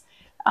this,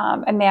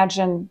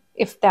 imagine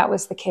if that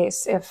was the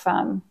case, if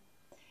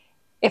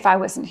I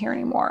wasn't here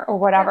anymore or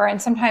whatever.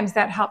 And sometimes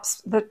that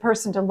helps the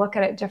person to look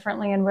at it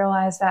differently and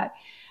realize that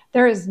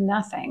there is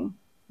nothing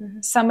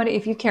somebody,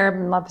 if you care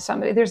and love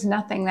somebody, there's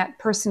nothing that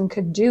person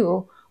could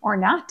do or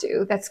not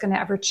do that's going to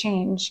ever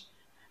change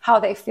how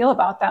they feel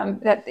about them,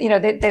 that,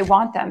 they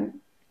want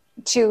them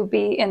to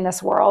be in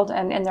this world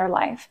and in their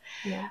life.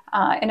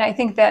 And I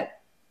think that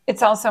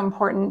it's also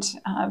important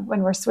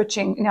when we're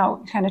switching,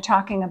 kind of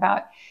talking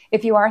about,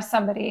 if you are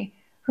somebody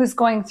who's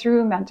going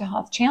through mental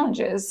health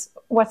challenges,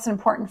 what's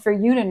important for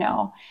you to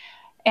know.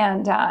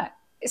 And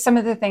some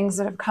of the things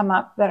that have come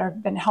up that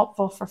have been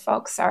helpful for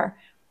folks are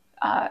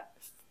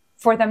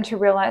for them to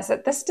realize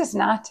that this does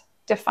not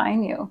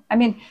define you. I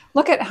mean,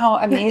 look at how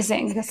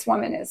amazing this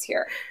woman is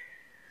here.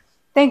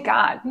 Thank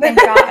God. Thank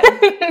God.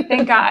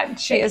 Thank God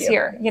she is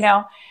here, you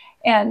know.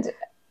 And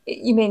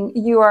you mean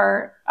you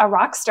are a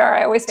rock star.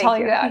 I always tell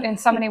you that in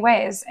so many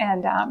ways.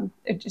 And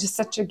it's just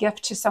such a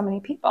gift to so many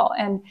people.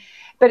 And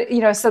but you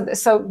know,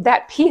 so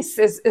that piece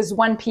is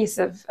one piece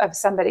of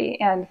somebody.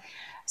 And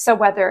so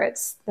whether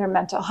it's their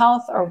mental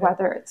health or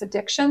whether it's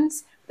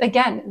addictions,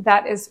 again,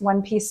 that is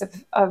one piece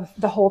of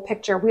the whole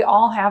picture. We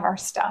all have our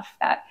stuff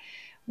that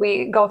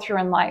we go through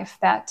in life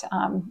that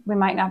we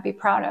might not be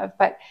proud of.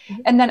 But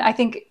and then I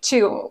think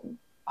too,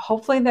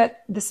 hopefully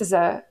that this is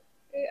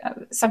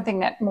something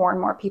that more and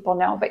more people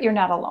know, but you're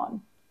not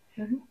alone.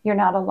 You're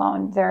not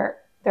alone. There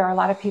are a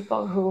lot of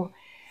people who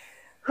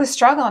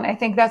struggle. And I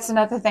think that's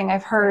another thing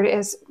I've heard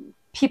is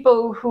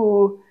people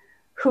who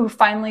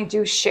finally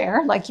do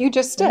share, like you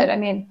just did. I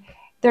mean,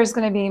 there's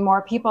going to be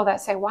more people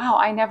that say, wow,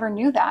 I never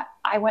knew that.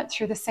 I went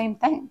through the same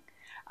thing.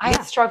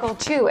 I struggled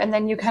too. And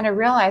then you kind of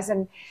realize,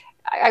 and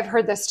I've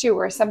heard this too,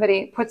 where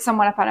somebody puts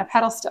someone up on a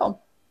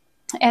pedestal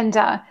and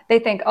they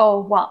think,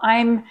 oh, well,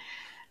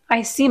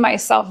 I see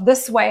myself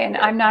this way and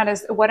I'm not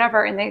as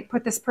whatever. And they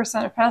put this person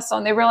on a pedestal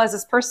and they realize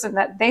this person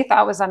that they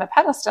thought was on a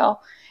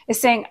pedestal is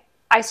saying,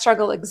 I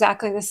struggle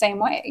exactly the same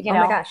way. You know,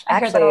 oh my gosh. I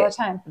hear that all the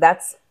time.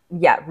 That's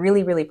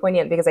really, really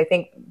poignant because I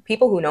think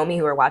people who know me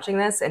who are watching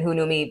this and who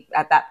knew me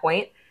at that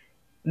point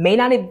may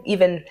not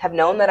even have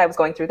known that I was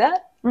going through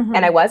that.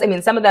 And I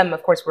mean, some of them,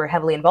 of course, were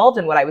heavily involved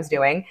in what I was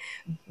doing,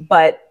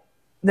 but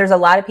there's a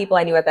lot of people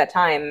I knew at that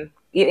time,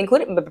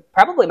 including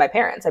probably my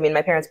parents. I mean,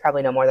 my parents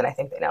probably know more than I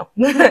think they know.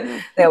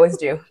 They always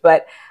do.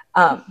 But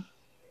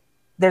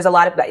there's a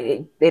lot of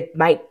it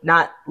might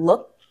not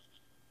look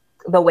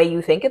the way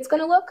you think it's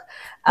going to look.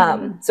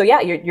 So yeah,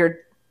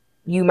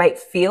 you might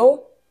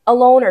feel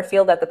alone or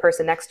feel that the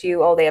person next to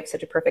you, oh, they have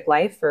such a perfect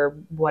life or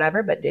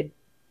whatever, but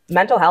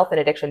mental health and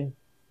addiction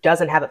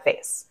doesn't have a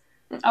face.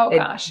 Oh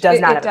gosh,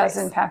 it does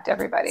impact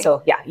everybody.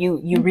 So yeah,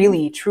 you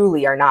really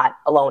truly are not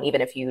alone, even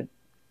if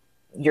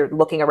you're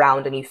looking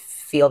around and you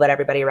feel that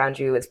everybody around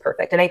you is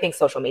perfect. And I think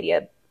social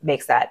media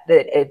makes that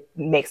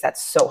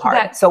so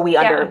hard. So we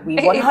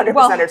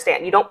 100%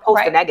 understand. You don't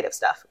post the negative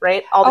stuff,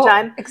 right? All the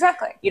time.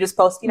 Exactly. You just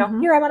post, here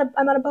I'm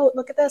on a boat.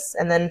 Look at this,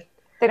 and then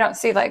they don't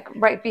see like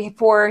right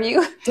before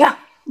you.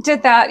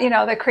 Did that,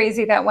 the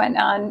crazy that went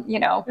on,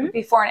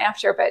 before and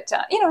after. But,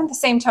 in the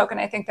same token,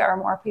 I think there are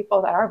more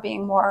people that are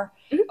being more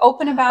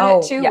open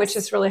about it too, which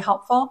is really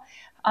helpful.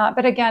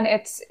 But again,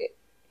 it's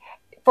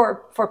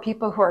for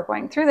people who are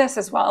going through this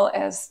as well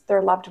as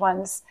their loved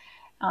ones,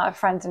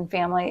 friends and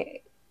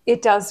family,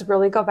 it does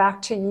really go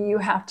back to you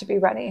have to be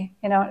ready,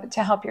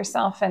 to help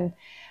yourself and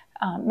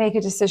make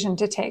a decision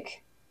to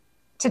take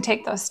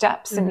those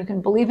steps. And you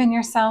can believe in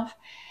yourself.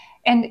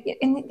 And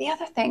the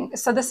other thing,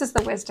 so this is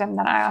the wisdom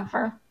that I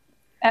offer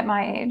at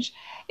my age,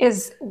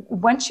 is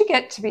once you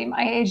get to be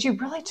my age, you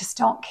really just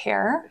don't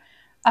care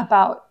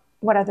about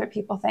what other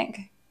people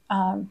think.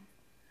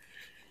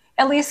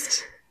 At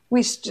least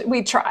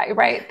we try,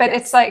 right? But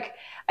it's like,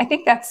 I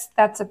think that's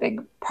a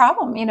big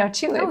problem,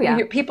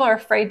 too. People are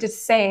afraid to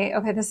say,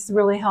 okay, this is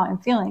really how I'm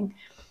feeling.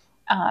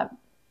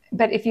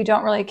 But if you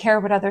don't really care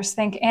what others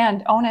think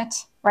and own it,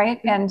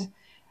 right? And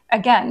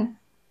again,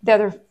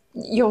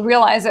 you'll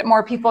realize that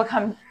more people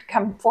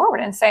come forward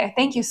and say,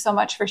 thank you so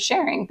much for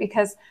sharing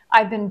because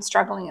I've been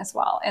struggling as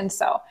well. And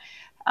so,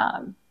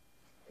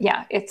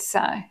 it's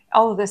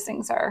all of those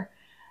things are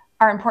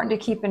important to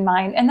keep in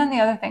mind. And then the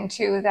other thing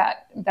too,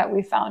 that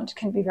we found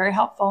can be very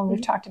helpful. And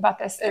we've talked about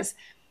this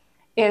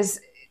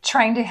is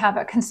trying to have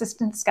a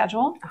consistent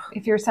schedule.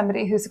 If you're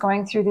somebody who's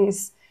going through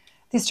these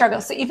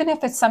struggles. So even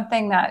if it's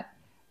something that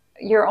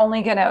you're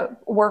only going to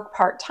work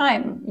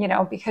part-time,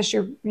 because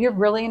you're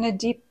really in a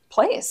deep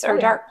place or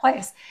dark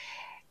place,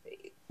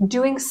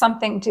 doing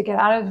something to get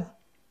out of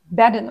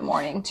bed in the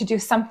morning, to do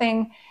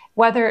something,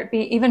 whether it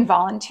be even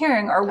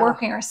volunteering or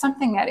working or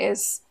something that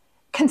is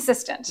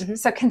consistent.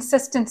 So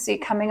consistency,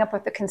 coming up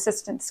with a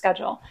consistent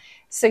schedule.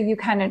 So you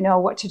kind of know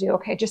what to do.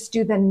 Okay, just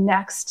do the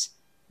next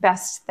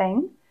best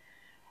thing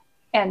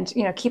and,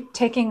 keep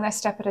taking this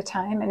step at a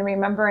time and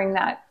remembering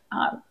that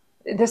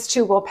this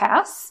too will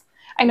pass.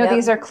 I know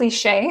these are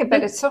cliche,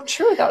 but it's so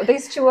true, though.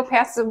 These two will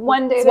pass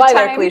one day at a time. That's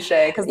why they're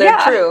cliche, because they're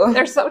true.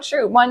 They're so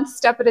true. One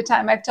step at a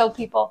time. I've told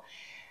people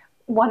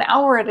 1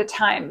 hour at a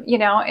time,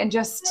 and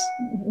just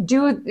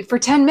do for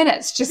 10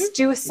 minutes, just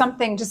do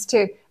something just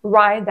to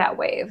ride that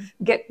wave,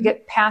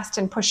 get past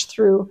and push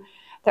through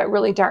that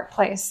really dark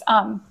place.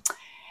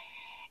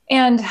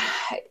 And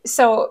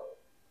so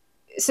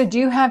do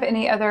you have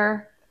any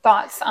other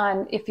thoughts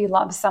on if you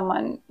love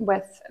someone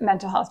with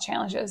mental health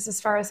challenges as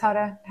far as how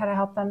to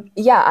help them?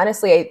 Yeah,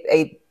 honestly,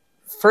 I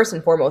first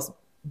and foremost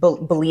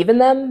believe in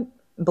them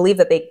believe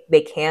that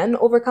they can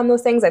overcome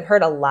those things. I've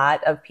heard a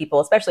lot of people,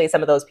 especially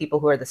some of those people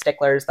who are the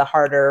sticklers, the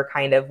harder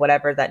kind of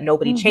whatever, that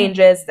nobody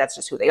changes. That's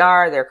just who they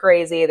are. They're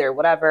crazy. They're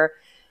whatever.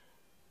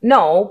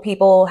 No,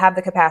 people have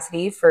the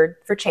capacity for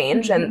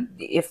change. And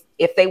if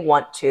they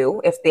want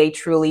to, if they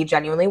truly,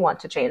 genuinely want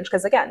to change,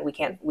 because again,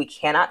 we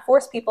cannot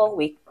force people.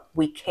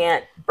 We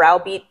can't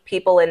browbeat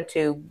people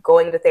into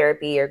going to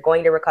therapy or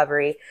going to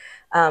recovery,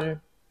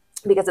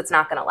 because it's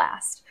not going to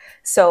last.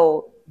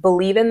 So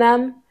believe in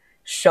them,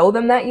 show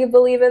them that you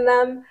believe in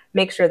them,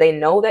 make sure they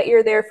know that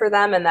you're there for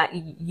them, and that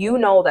you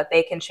know that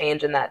they can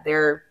change, and that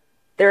they're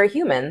a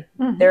human.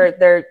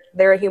 They're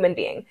a human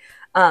being.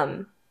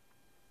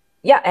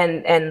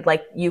 And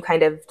like you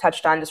kind of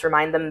touched on, just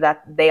remind them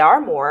that they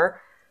are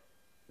more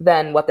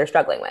than what they're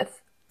struggling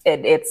with.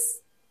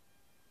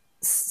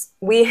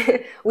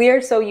 We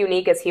are so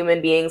unique as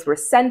human beings. We're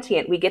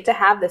sentient. We get to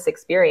have this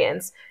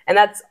experience, and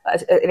that's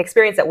an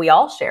experience that we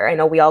all share. I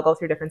know we all go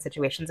through different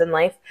situations in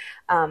life,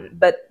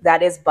 but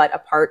that is but a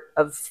part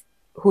of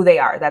who they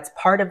are. That's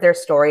part of their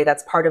story.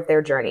 That's part of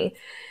their journey,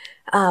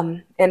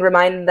 and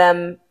remind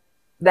them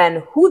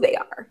then who they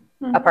are.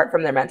 Apart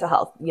from their mental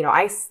health,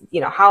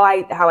 how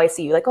I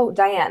see you, like, oh,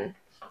 Diane,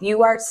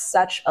 you are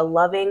such a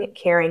loving,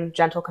 caring,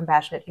 gentle,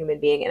 compassionate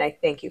human being, and I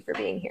thank you for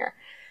being here.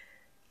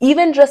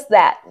 Even just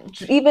that,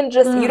 you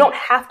don't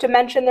have to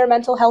mention their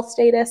mental health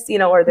status,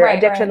 or their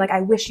addiction. Like,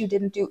 I wish you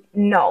didn't do.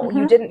 No,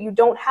 you didn't. You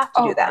don't have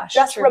to do that. Gosh,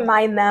 just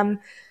remind them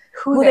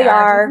who they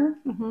are.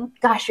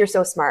 Gosh, you're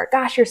so smart.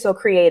 Gosh, you're so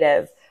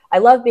creative. I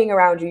love being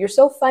around you. You're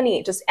so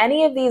funny. Just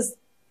any of these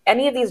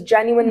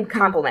genuine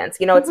compliments.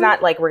 It's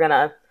not like we're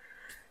gonna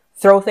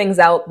throw things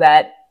out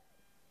that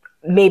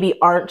maybe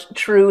aren't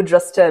true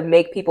just to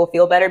make people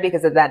feel better,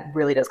 because that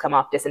really does come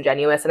off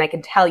disingenuous. And I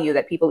can tell you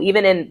that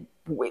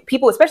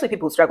especially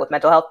people who struggle with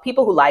mental health,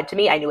 people who lied to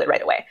me, I knew it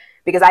right away,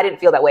 because I didn't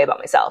feel that way about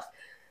myself.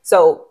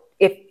 So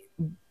if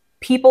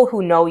people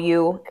who know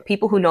you,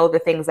 people who know the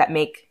things that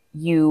make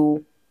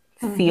you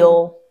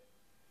feel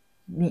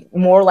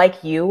more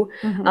like you,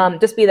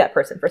 just be that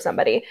person for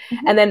somebody.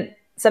 And then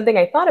something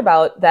I thought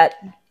about, that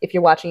if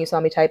you're watching, you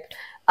saw me type,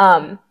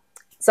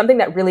 something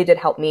that really did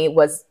help me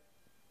was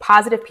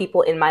positive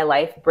people in my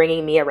life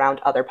bringing me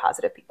around other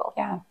positive people.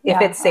 If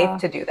it's safe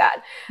to do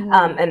that.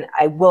 And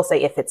I will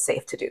say, if it's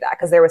safe to do that,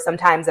 because there were some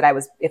times that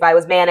if I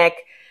was manic,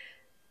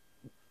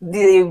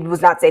 it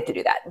was not safe to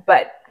do that.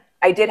 But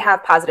I did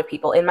have positive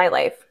people in my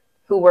life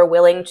who were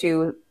willing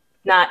to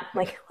not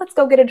like, let's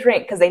go get a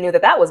drink, because they knew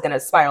that was going to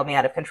spiral me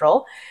out of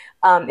control.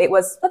 It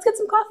was, let's get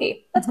some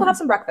coffee. Let's go have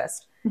some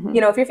breakfast.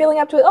 If you're feeling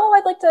up to it,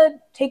 I'd like to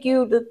take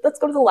you let's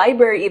go to the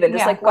library, even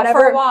just like whatever,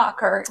 go for a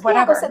walk or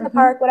whatever. Go sit in the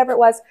park, whatever it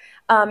was.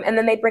 And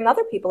then they'd bring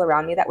other people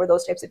around me that were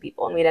those types of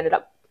people, and we'd ended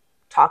up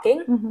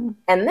talking.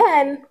 And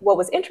then what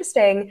was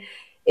interesting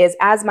is,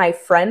 as my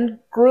friend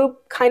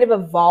group kind of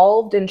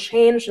evolved and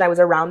changed, and I was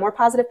around more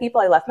positive people,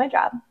 I left my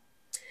job.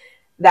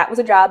 That was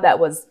a job that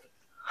was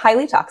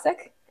highly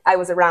toxic. I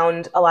was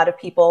around a lot of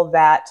people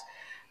that,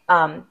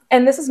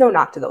 and this is no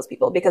knock to those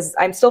people, because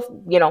I'm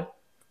still,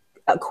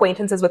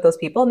 acquaintances with those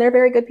people, and they're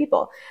very good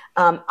people.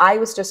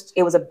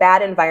 It was a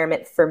bad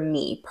environment for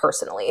me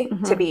personally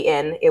to be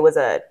in. It was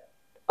a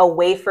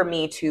way for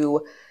me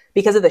to,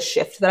 because of the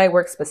shift that I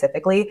work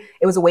specifically,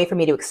 it was a way for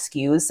me to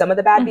excuse some of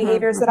the bad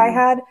behaviors that I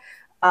had.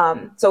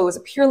 So it was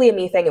purely a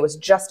me thing. It was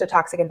just a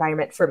toxic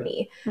environment for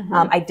me.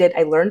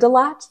 I learned a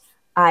lot.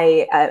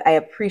 I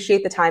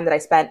appreciate the time that I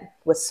spent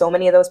with so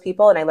many of those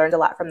people, and I learned a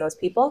lot from those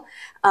people.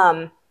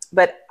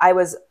 But I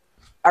was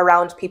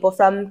around people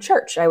from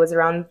church. I was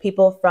around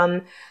people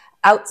from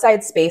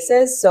outside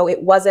spaces. So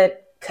it wasn't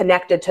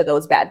connected to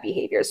those bad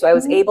behaviors. So I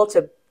was able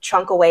to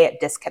chunk away at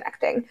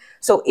disconnecting.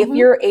 So if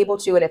you're able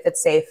to, and if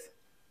it's safe,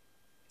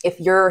 if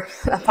you're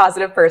a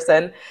positive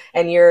person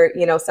and you're,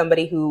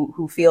 somebody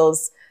who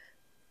feels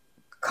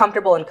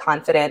comfortable and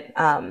confident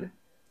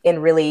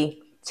in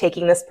really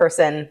taking this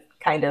person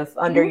kind of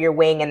under your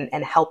wing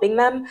and helping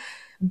them,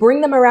 bring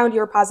them around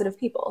your positive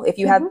people. If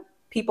you have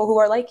people who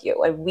are like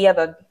you, and we have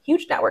a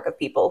huge network of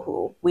people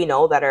who we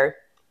know that are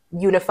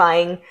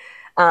unifying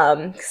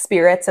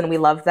spirits, and we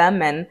love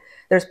them. And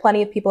there's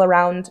plenty of people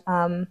around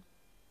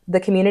the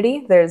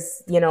community.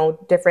 There's,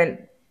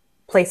 different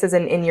places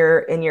in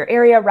your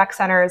area, rec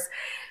centers,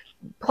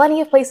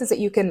 plenty of places that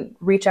you can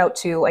reach out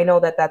to. I know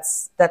that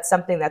that's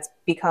something that's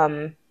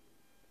become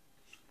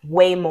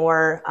way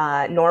more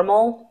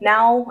normal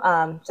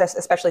now,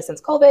 especially since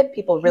COVID.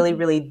 People really,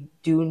 really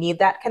do need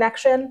that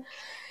connection.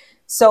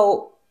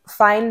 So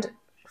find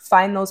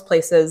those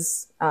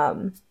places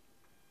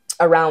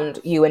around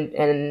you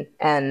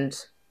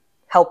and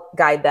help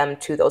guide them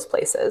to those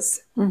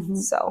places.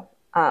 So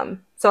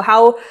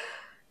how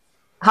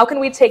can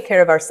we take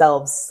care of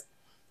ourselves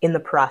in the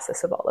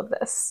process of all of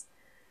this?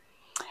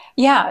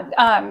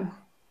 Now,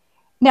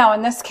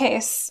 in this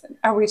case,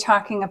 are we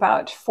talking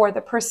about for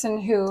the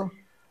person who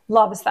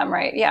loves them,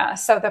 right? Yeah.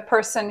 So the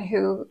person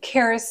who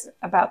cares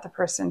about the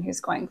person who's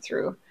going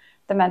through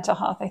the mental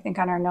health. I think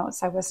on our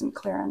notes, I wasn't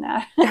clear on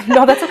that.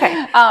 No, that's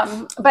okay.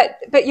 But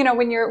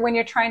when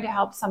you're trying to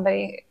help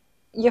somebody,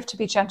 you have to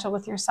be gentle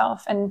with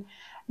yourself and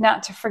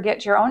not to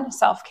forget your own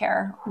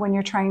self-care when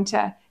you're trying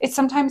to, it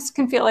sometimes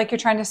can feel like you're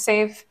trying to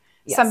save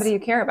somebody you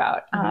care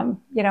about.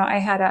 You know, I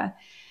had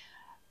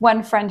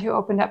one friend who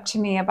opened up to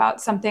me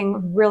about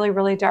something really,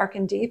 really dark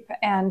and deep.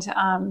 And,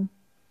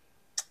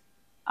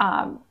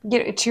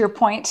 to your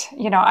point,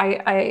 you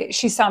know,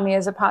 she saw me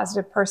as a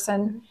positive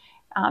person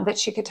that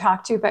she could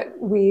talk to, but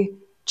I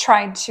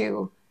tried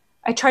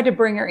to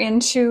bring her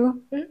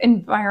into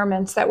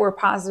environments that were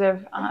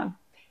positive,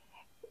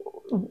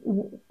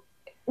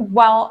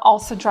 while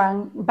also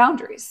drawing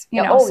boundaries,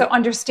 you know, so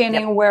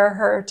understanding where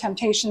her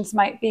temptations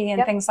might be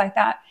and things like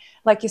that.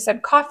 Like you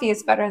said, coffee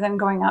is better than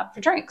going out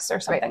for drinks or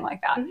something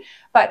like that.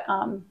 But,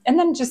 and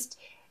then just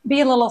be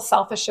a little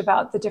selfish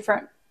about the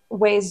different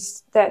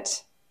ways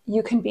that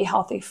you can be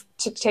healthy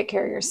to take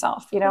care of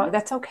yourself. You know,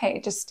 that's okay.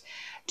 Just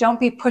don't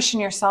be pushing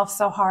yourself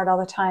so hard all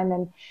the time.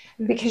 And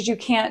because you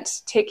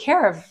can't take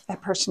care of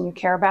that person you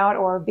care about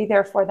or be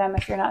there for them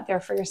if you're not there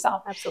for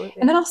yourself. Absolutely.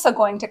 And then also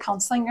going to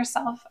counseling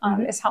yourself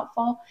is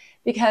helpful,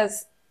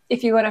 because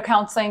if you go to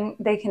counseling,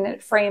 they can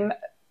frame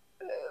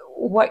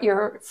what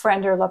your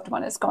friend or loved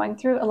one is going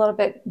through a little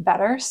bit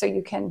better, so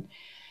you can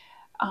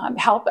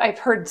help. I've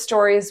heard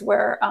stories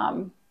where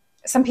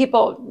some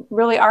people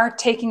really are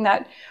taking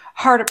that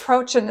hard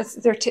approach and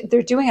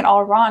they're doing it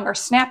all wrong, or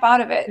snap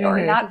out of it, or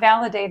not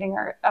validating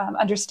or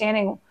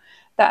understanding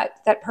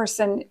that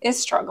person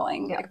is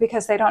struggling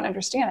because they don't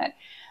understand it.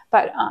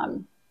 But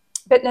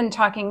then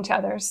talking to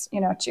others, you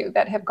know, too,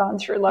 that have gone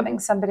through loving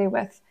somebody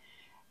with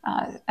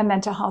a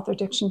mental health or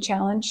addiction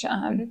challenge.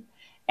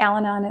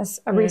 Al-Anon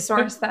is a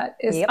resource that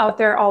is out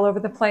there all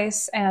over the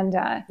place. And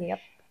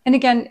and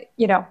again,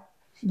 you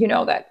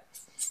know that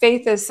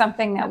faith is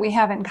something that we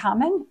have in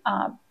common.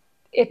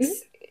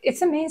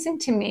 It's amazing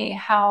to me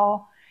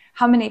how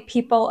many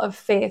people of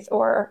faith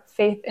or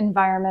faith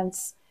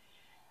environments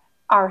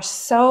are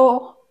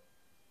so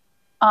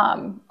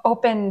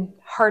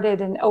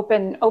open-hearted and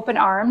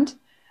open-armed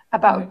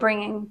about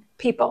bringing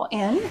people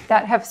in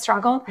that have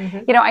struggled.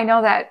 You know, I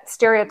know that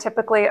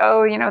stereotypically,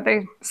 you know,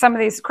 some of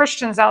these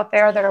Christians out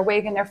there that are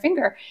waving their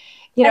finger,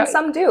 you know,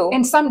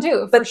 and some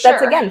do, but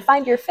that's again,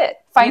 find your fit.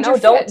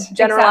 Don't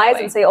generalize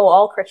and say, oh,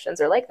 all Christians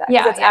are like that.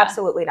 That's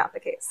absolutely not the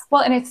case.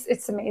 Well, and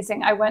it's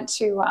amazing. I went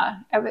to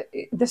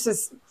this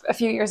is a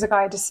few years ago.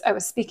 I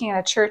was speaking at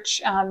a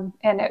church, and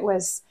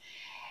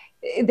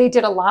they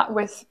did a lot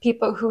with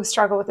people who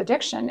struggle with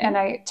addiction. And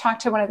I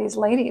talked to one of these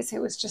ladies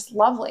who was just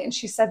lovely, and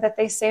she said that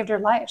they saved her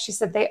life. She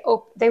said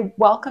they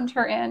welcomed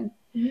her in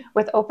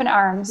with open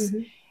arms,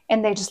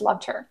 and they just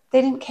loved her.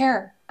 They didn't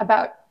care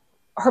about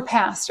her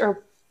past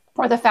or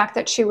the fact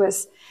that she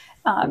was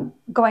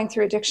going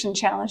through addiction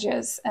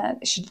challenges.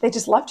 They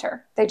just loved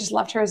her. They just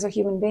loved her as a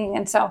human being.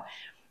 And so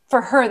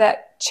for her,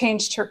 that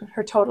changed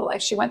her total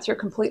life. She went through a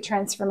complete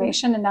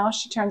transformation, and now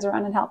she turns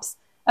around and helps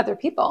other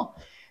people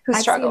who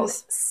struggles. I've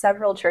seen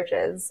several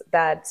churches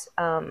that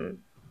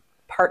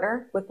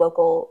partner with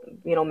local,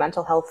 you know,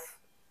 mental health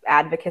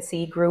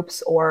advocacy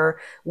groups or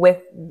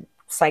with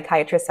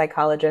psychiatrists,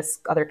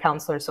 psychologists, other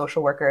counselors,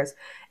 social workers,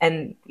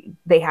 and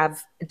they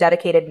have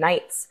dedicated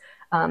nights.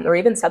 Or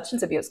even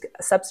substance abuse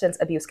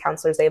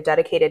counselors, they have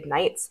dedicated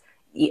nights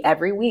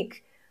every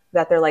week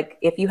that they're like,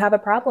 if you have a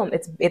problem,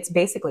 it's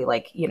basically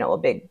like, you know, a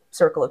big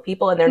circle of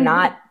people. And they're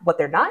not, what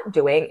they're not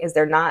doing is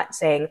they're not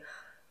saying,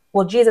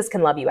 well, Jesus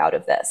can love you out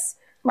of this.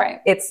 Right.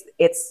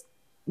 It's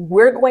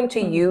we're going to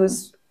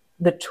use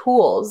the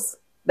tools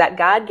that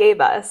God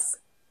gave us,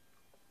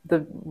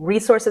 the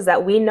resources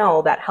that we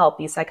know that help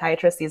these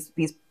psychiatrists,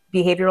 these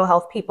behavioral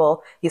health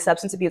people, these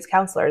substance abuse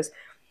counselors,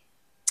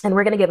 and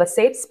we're going to give a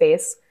safe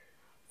space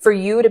for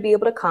you to be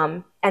able to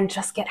come and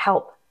just get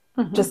help.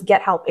 Just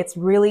get help. It's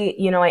really,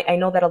 you know, I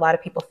know that a lot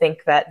of people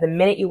think that the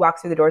minute you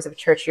walk through the doors of a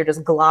church, you're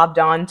just globbed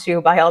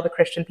onto by all the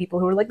Christian people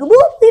who are like,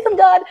 believe in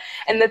God.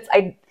 And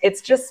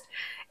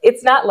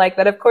it's not like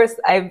that. Of course,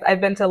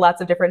 I've been to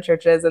lots of different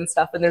churches and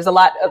stuff, and there's a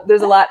lot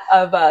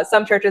of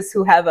some churches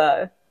who have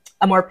a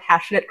more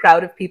passionate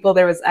crowd of people.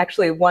 There was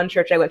actually one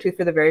church I went to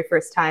for the very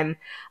first time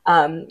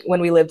when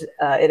we lived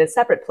in a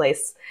separate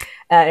place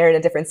or in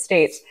a different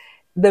state.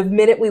 The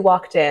minute we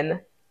walked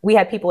in, we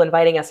had people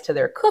inviting us to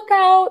their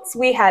cookouts.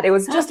 It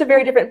was just a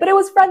very different, but it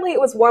was friendly. It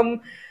was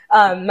warm.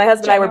 My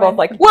husband and I were both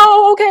like,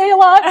 whoa, okay, a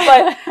lot.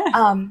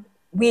 But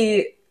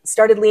we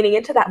started leaning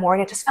into that more,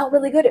 and it just felt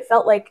really good. It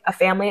felt like a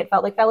family. It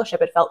felt like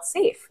fellowship. It felt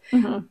safe.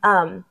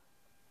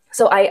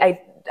 So I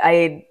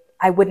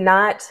would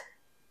not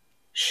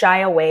shy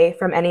away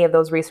from any of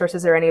those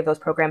resources or any of those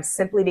programs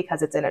simply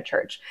because it's in a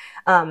church.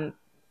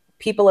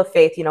 People of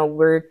faith, you know,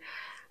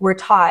 we're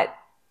taught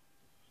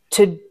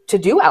to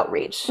do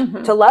outreach,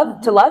 to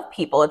love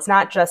people. It's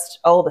not just,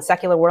 the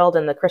secular world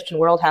and the Christian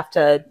world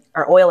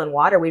are oil and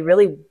water. We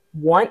really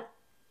want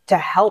to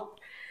help,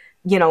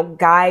 you know,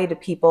 guide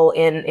people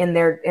in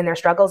their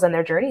struggles and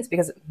their journeys,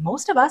 because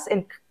most of us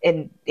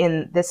in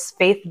this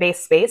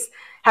faith-based space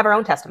have our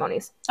own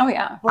testimonies. Oh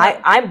yeah.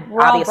 I'm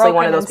obviously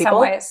one of those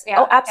people.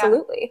 Yeah,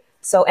 absolutely. Yeah.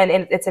 So,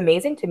 and it's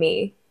amazing to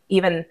me,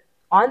 even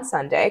on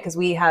Sunday, because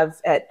we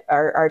have at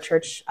our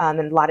church, and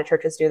a lot of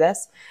churches do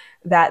this,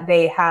 that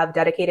they have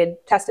dedicated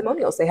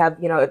testimonials. They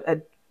have,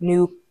 a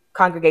new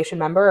congregation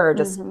member or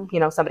just,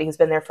 somebody who's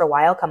been there for a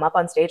while come up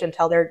on stage and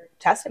tell their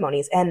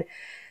testimonies. And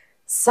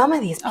some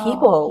of these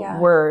people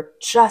were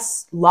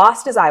just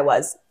lost as I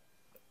was,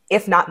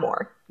 if not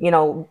more.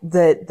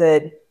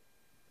 The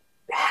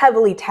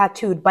heavily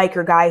tattooed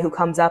biker guy who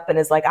comes up and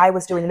is like, I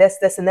was doing this,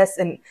 this, and this.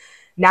 And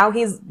now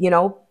he's,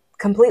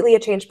 completely a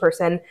changed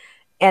person.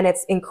 And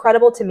it's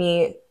incredible to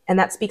me. And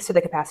that speaks to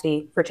the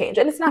capacity for change.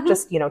 And it's not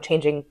just,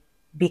 changing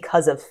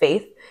because of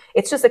faith.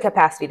 It's just a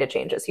capacity to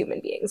change as human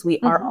beings. We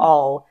are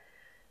all,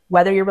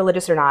 whether you're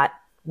religious or not,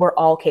 we're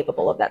all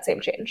capable of that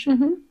same change.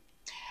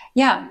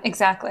 Yeah,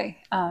 exactly.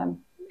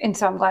 And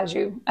so I'm glad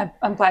you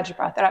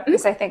brought that up,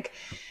 because I think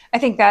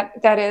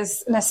that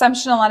is an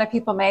assumption a lot of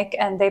people make,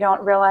 and they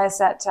don't realize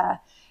that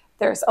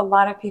there's a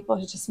lot of people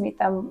who just meet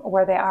them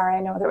where they are. I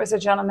know there was a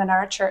gentleman in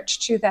our church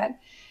too that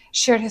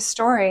shared his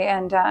story,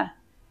 and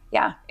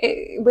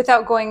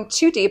without going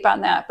too deep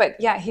on that, but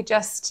he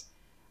just,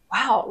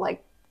 wow,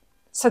 like,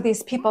 so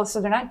these people, so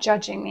they're not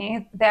judging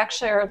me. They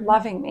actually are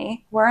loving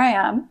me where I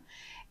am,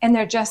 and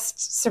they're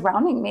just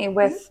surrounding me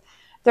with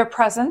their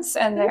presence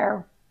and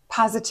their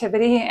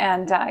positivity.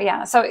 And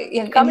so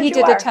and he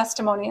did a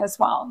testimony as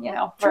well,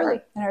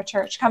 truly, in our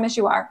church. Come as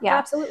you are. Yeah,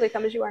 absolutely.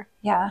 Come as you are.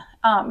 Yeah.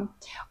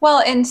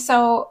 Well, and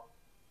so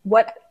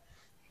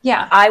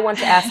I want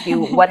to ask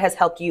you, what has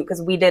helped you?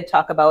 Because we did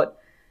talk about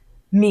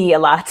me a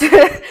lot.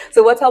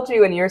 So what's helped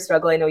you in your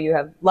struggle? I know you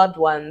have loved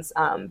ones,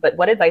 but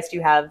what advice do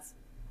you have,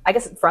 I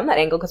guess, from that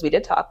angle? Because we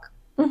did talk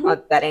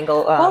that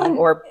angle,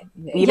 or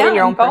even in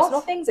your own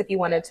personal things, if you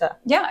wanted to,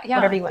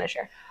 whatever you want to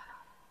share.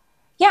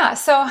 Yeah.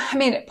 So, I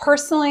mean,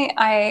 personally,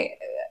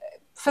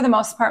 for the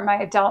most part, my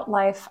adult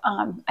life,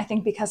 I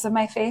think because of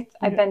my faith,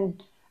 I've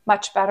been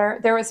much better.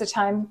 There was a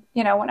time,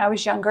 when I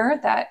was younger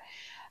that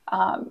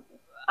I'm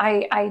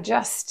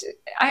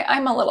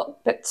a little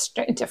bit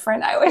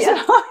different. I always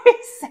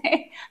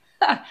say,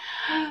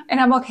 and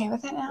I'm okay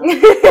with it now.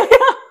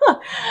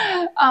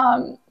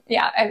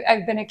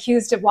 I've been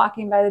accused of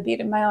walking by the beat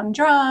of my own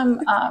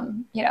drum.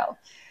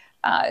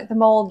 The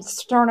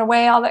mold's thrown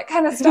away, all that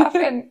kind of stuff.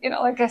 And,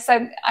 like I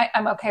said,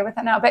 I'm okay with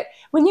it now. But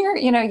when you're,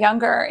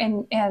 younger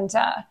and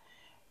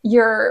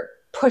you're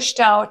pushed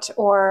out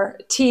or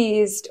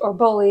teased or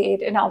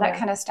bullied and all that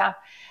kind of stuff,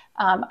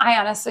 I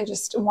honestly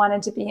just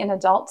wanted to be an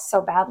adult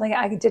so badly.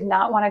 I did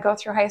not want to go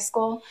through high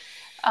school.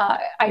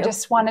 I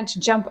just wanted to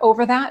jump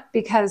over that,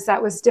 because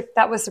that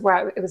was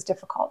where it was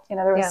difficult.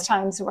 There was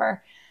times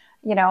where,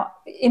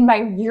 in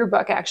my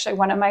yearbook, actually,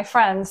 one of my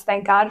friends,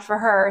 thank God for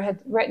her, had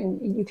written,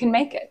 "You can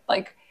make it.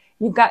 Like,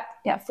 you've got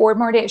 4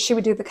 more days." She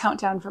would do the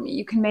countdown for me.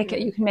 You can make it.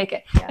 You can make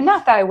it. Yeah. And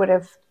not that I would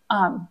have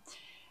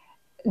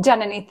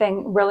done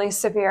anything really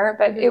severe,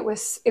 but it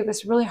was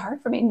really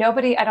hard for me.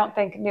 Nobody, I don't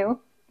think, knew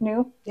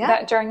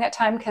that during that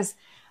time, because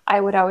I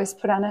would always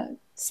put on a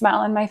smile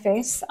on my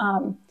face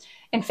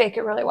and fake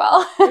it really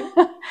well.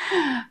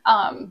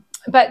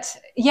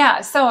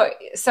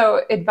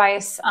 So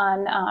advice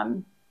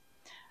on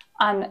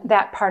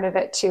that part of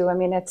it too. I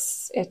mean,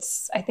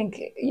 it's I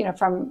think,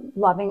 from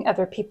loving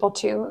other people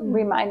to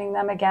reminding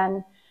them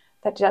again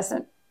that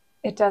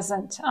it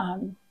doesn't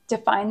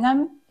define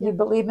them. You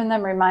believe in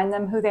them, remind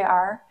them who they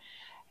are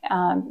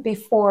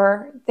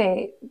before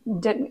they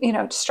did,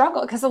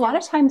 struggle. Because a lot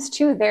of times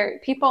too,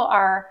 people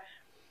are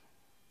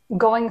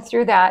going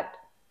through that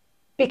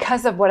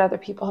because of what other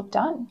people have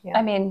done. Yeah.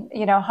 I mean,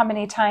 how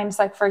many times,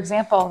 like, for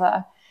example,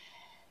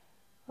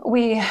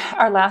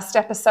 our last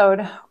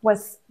episode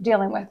was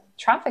dealing with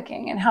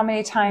trafficking, and how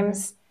many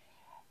times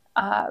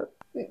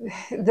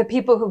the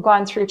people who've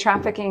gone through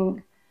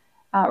trafficking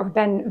or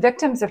been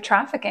victims of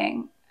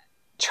trafficking,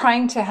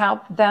 trying to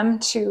help them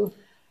to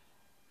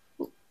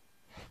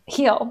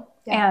heal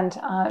and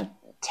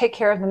take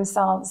care of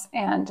themselves,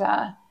 and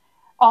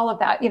all of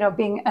that,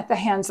 being at the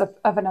hands of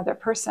another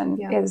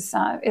person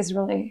is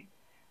really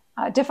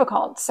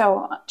difficult.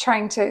 So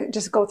trying to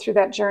just go through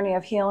that journey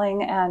of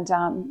healing and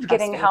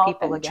getting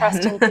help and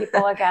trusting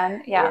people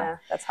again. Yeah,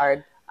 that's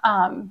hard.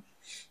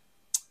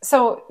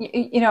 So, do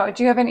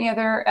you have any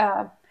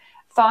other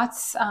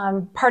thoughts,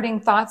 parting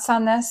thoughts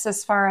on this,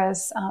 as far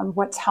as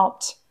what's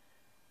helped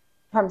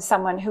from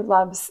someone who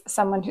loves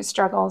someone who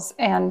struggles,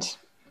 and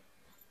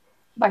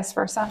vice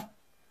versa?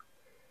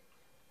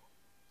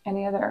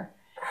 Any other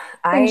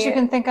things you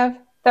can think of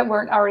that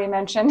weren't already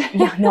mentioned?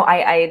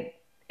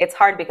 It's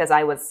hard, because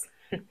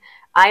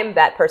I'm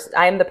that person.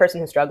 I am the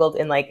person who struggled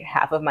in like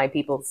half of my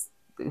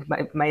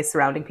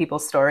surrounding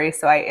people's story.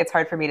 So it's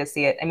hard for me to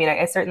see it. I mean,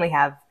 I certainly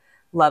have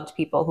loved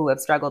people who have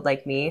struggled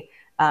like me.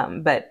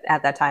 But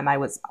at that time I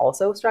was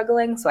also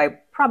struggling. So I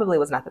probably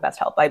was not the best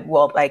help. I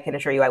can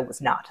assure you I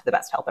was not the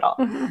best help at all.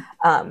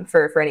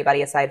 For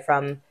anybody, aside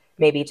from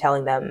maybe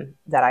telling them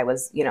that I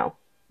was,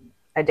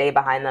 a day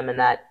behind them and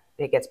that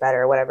it gets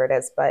better or whatever it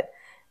is. But,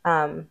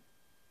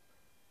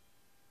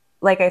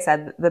 like I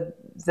said,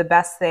 the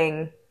best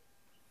thing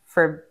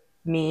for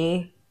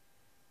me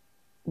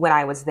when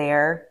I was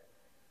there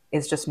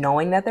is just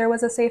knowing that there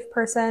was a safe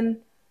person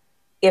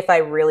if I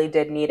really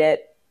did need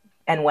it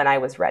and when I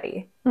was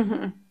ready.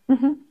 Mm-hmm.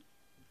 Mm-hmm.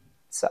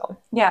 So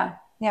yeah,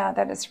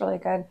 that is really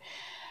good.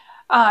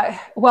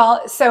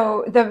 Well,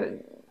 so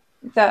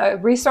the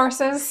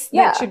resources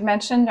that you'd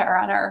mentioned are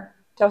on our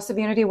Dose of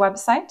Unity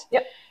website.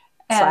 Yep.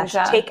 And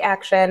 /Take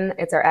Action.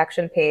 It's our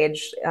action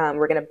page.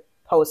 We're going to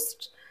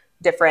post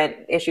different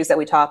issues that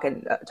we talk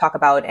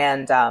about,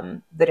 and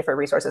the different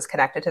resources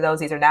connected to those.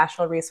 These are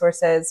national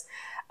resources.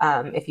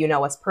 If you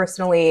know us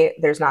personally,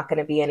 there's not going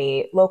to be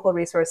any local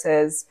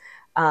resources,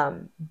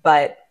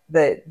 but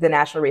the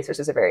national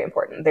resources are very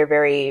important. They're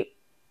very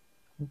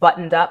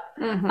buttoned up,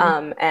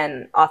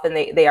 and often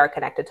they are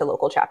connected to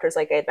local chapters,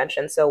 like I had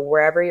mentioned. So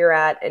wherever you're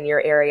at in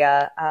your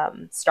area,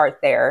 start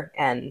there,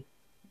 and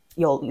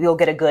you'll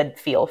get a good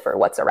feel for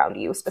what's around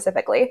you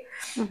specifically.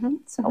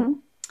 So.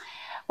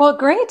 Well,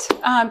 great.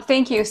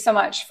 Thank you so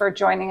much for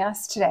joining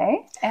us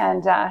today.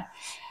 And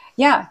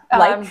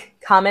like,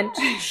 comment,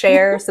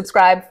 share,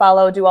 subscribe,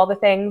 follow, do all the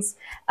things.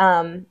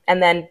 And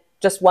then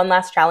just one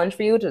last challenge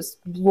for you, just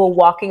little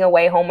walking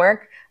away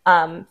homework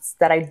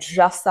that I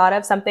just thought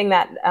of, something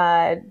that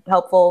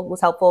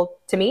was helpful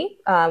to me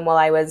while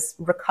I was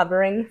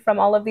recovering from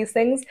all of these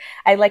things.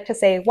 I'd like to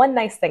say one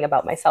nice thing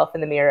about myself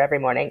in the mirror every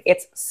morning.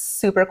 It's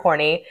super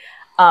corny,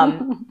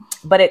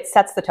 but it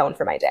sets the tone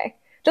for my day.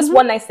 Just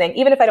one nice thing.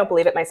 Even if I don't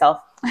believe it myself,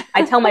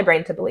 I tell my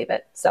brain to believe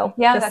it. So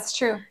yeah, that's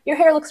true. Your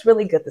hair looks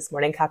really good this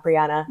morning,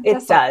 Capriana.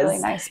 It does. Really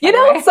nice,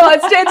 so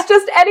it's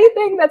just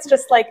anything that's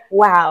just like,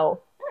 wow,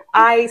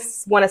 I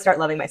want to start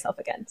loving myself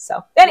again.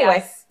 So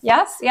anyway.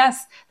 Yes,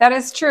 that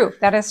is true.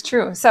 That is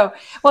true. So,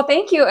 well,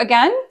 thank you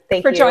again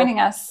for joining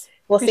us.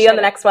 We'll see you on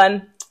the next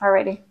one.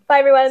 Alrighty. Bye,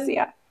 everyone. See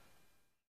ya.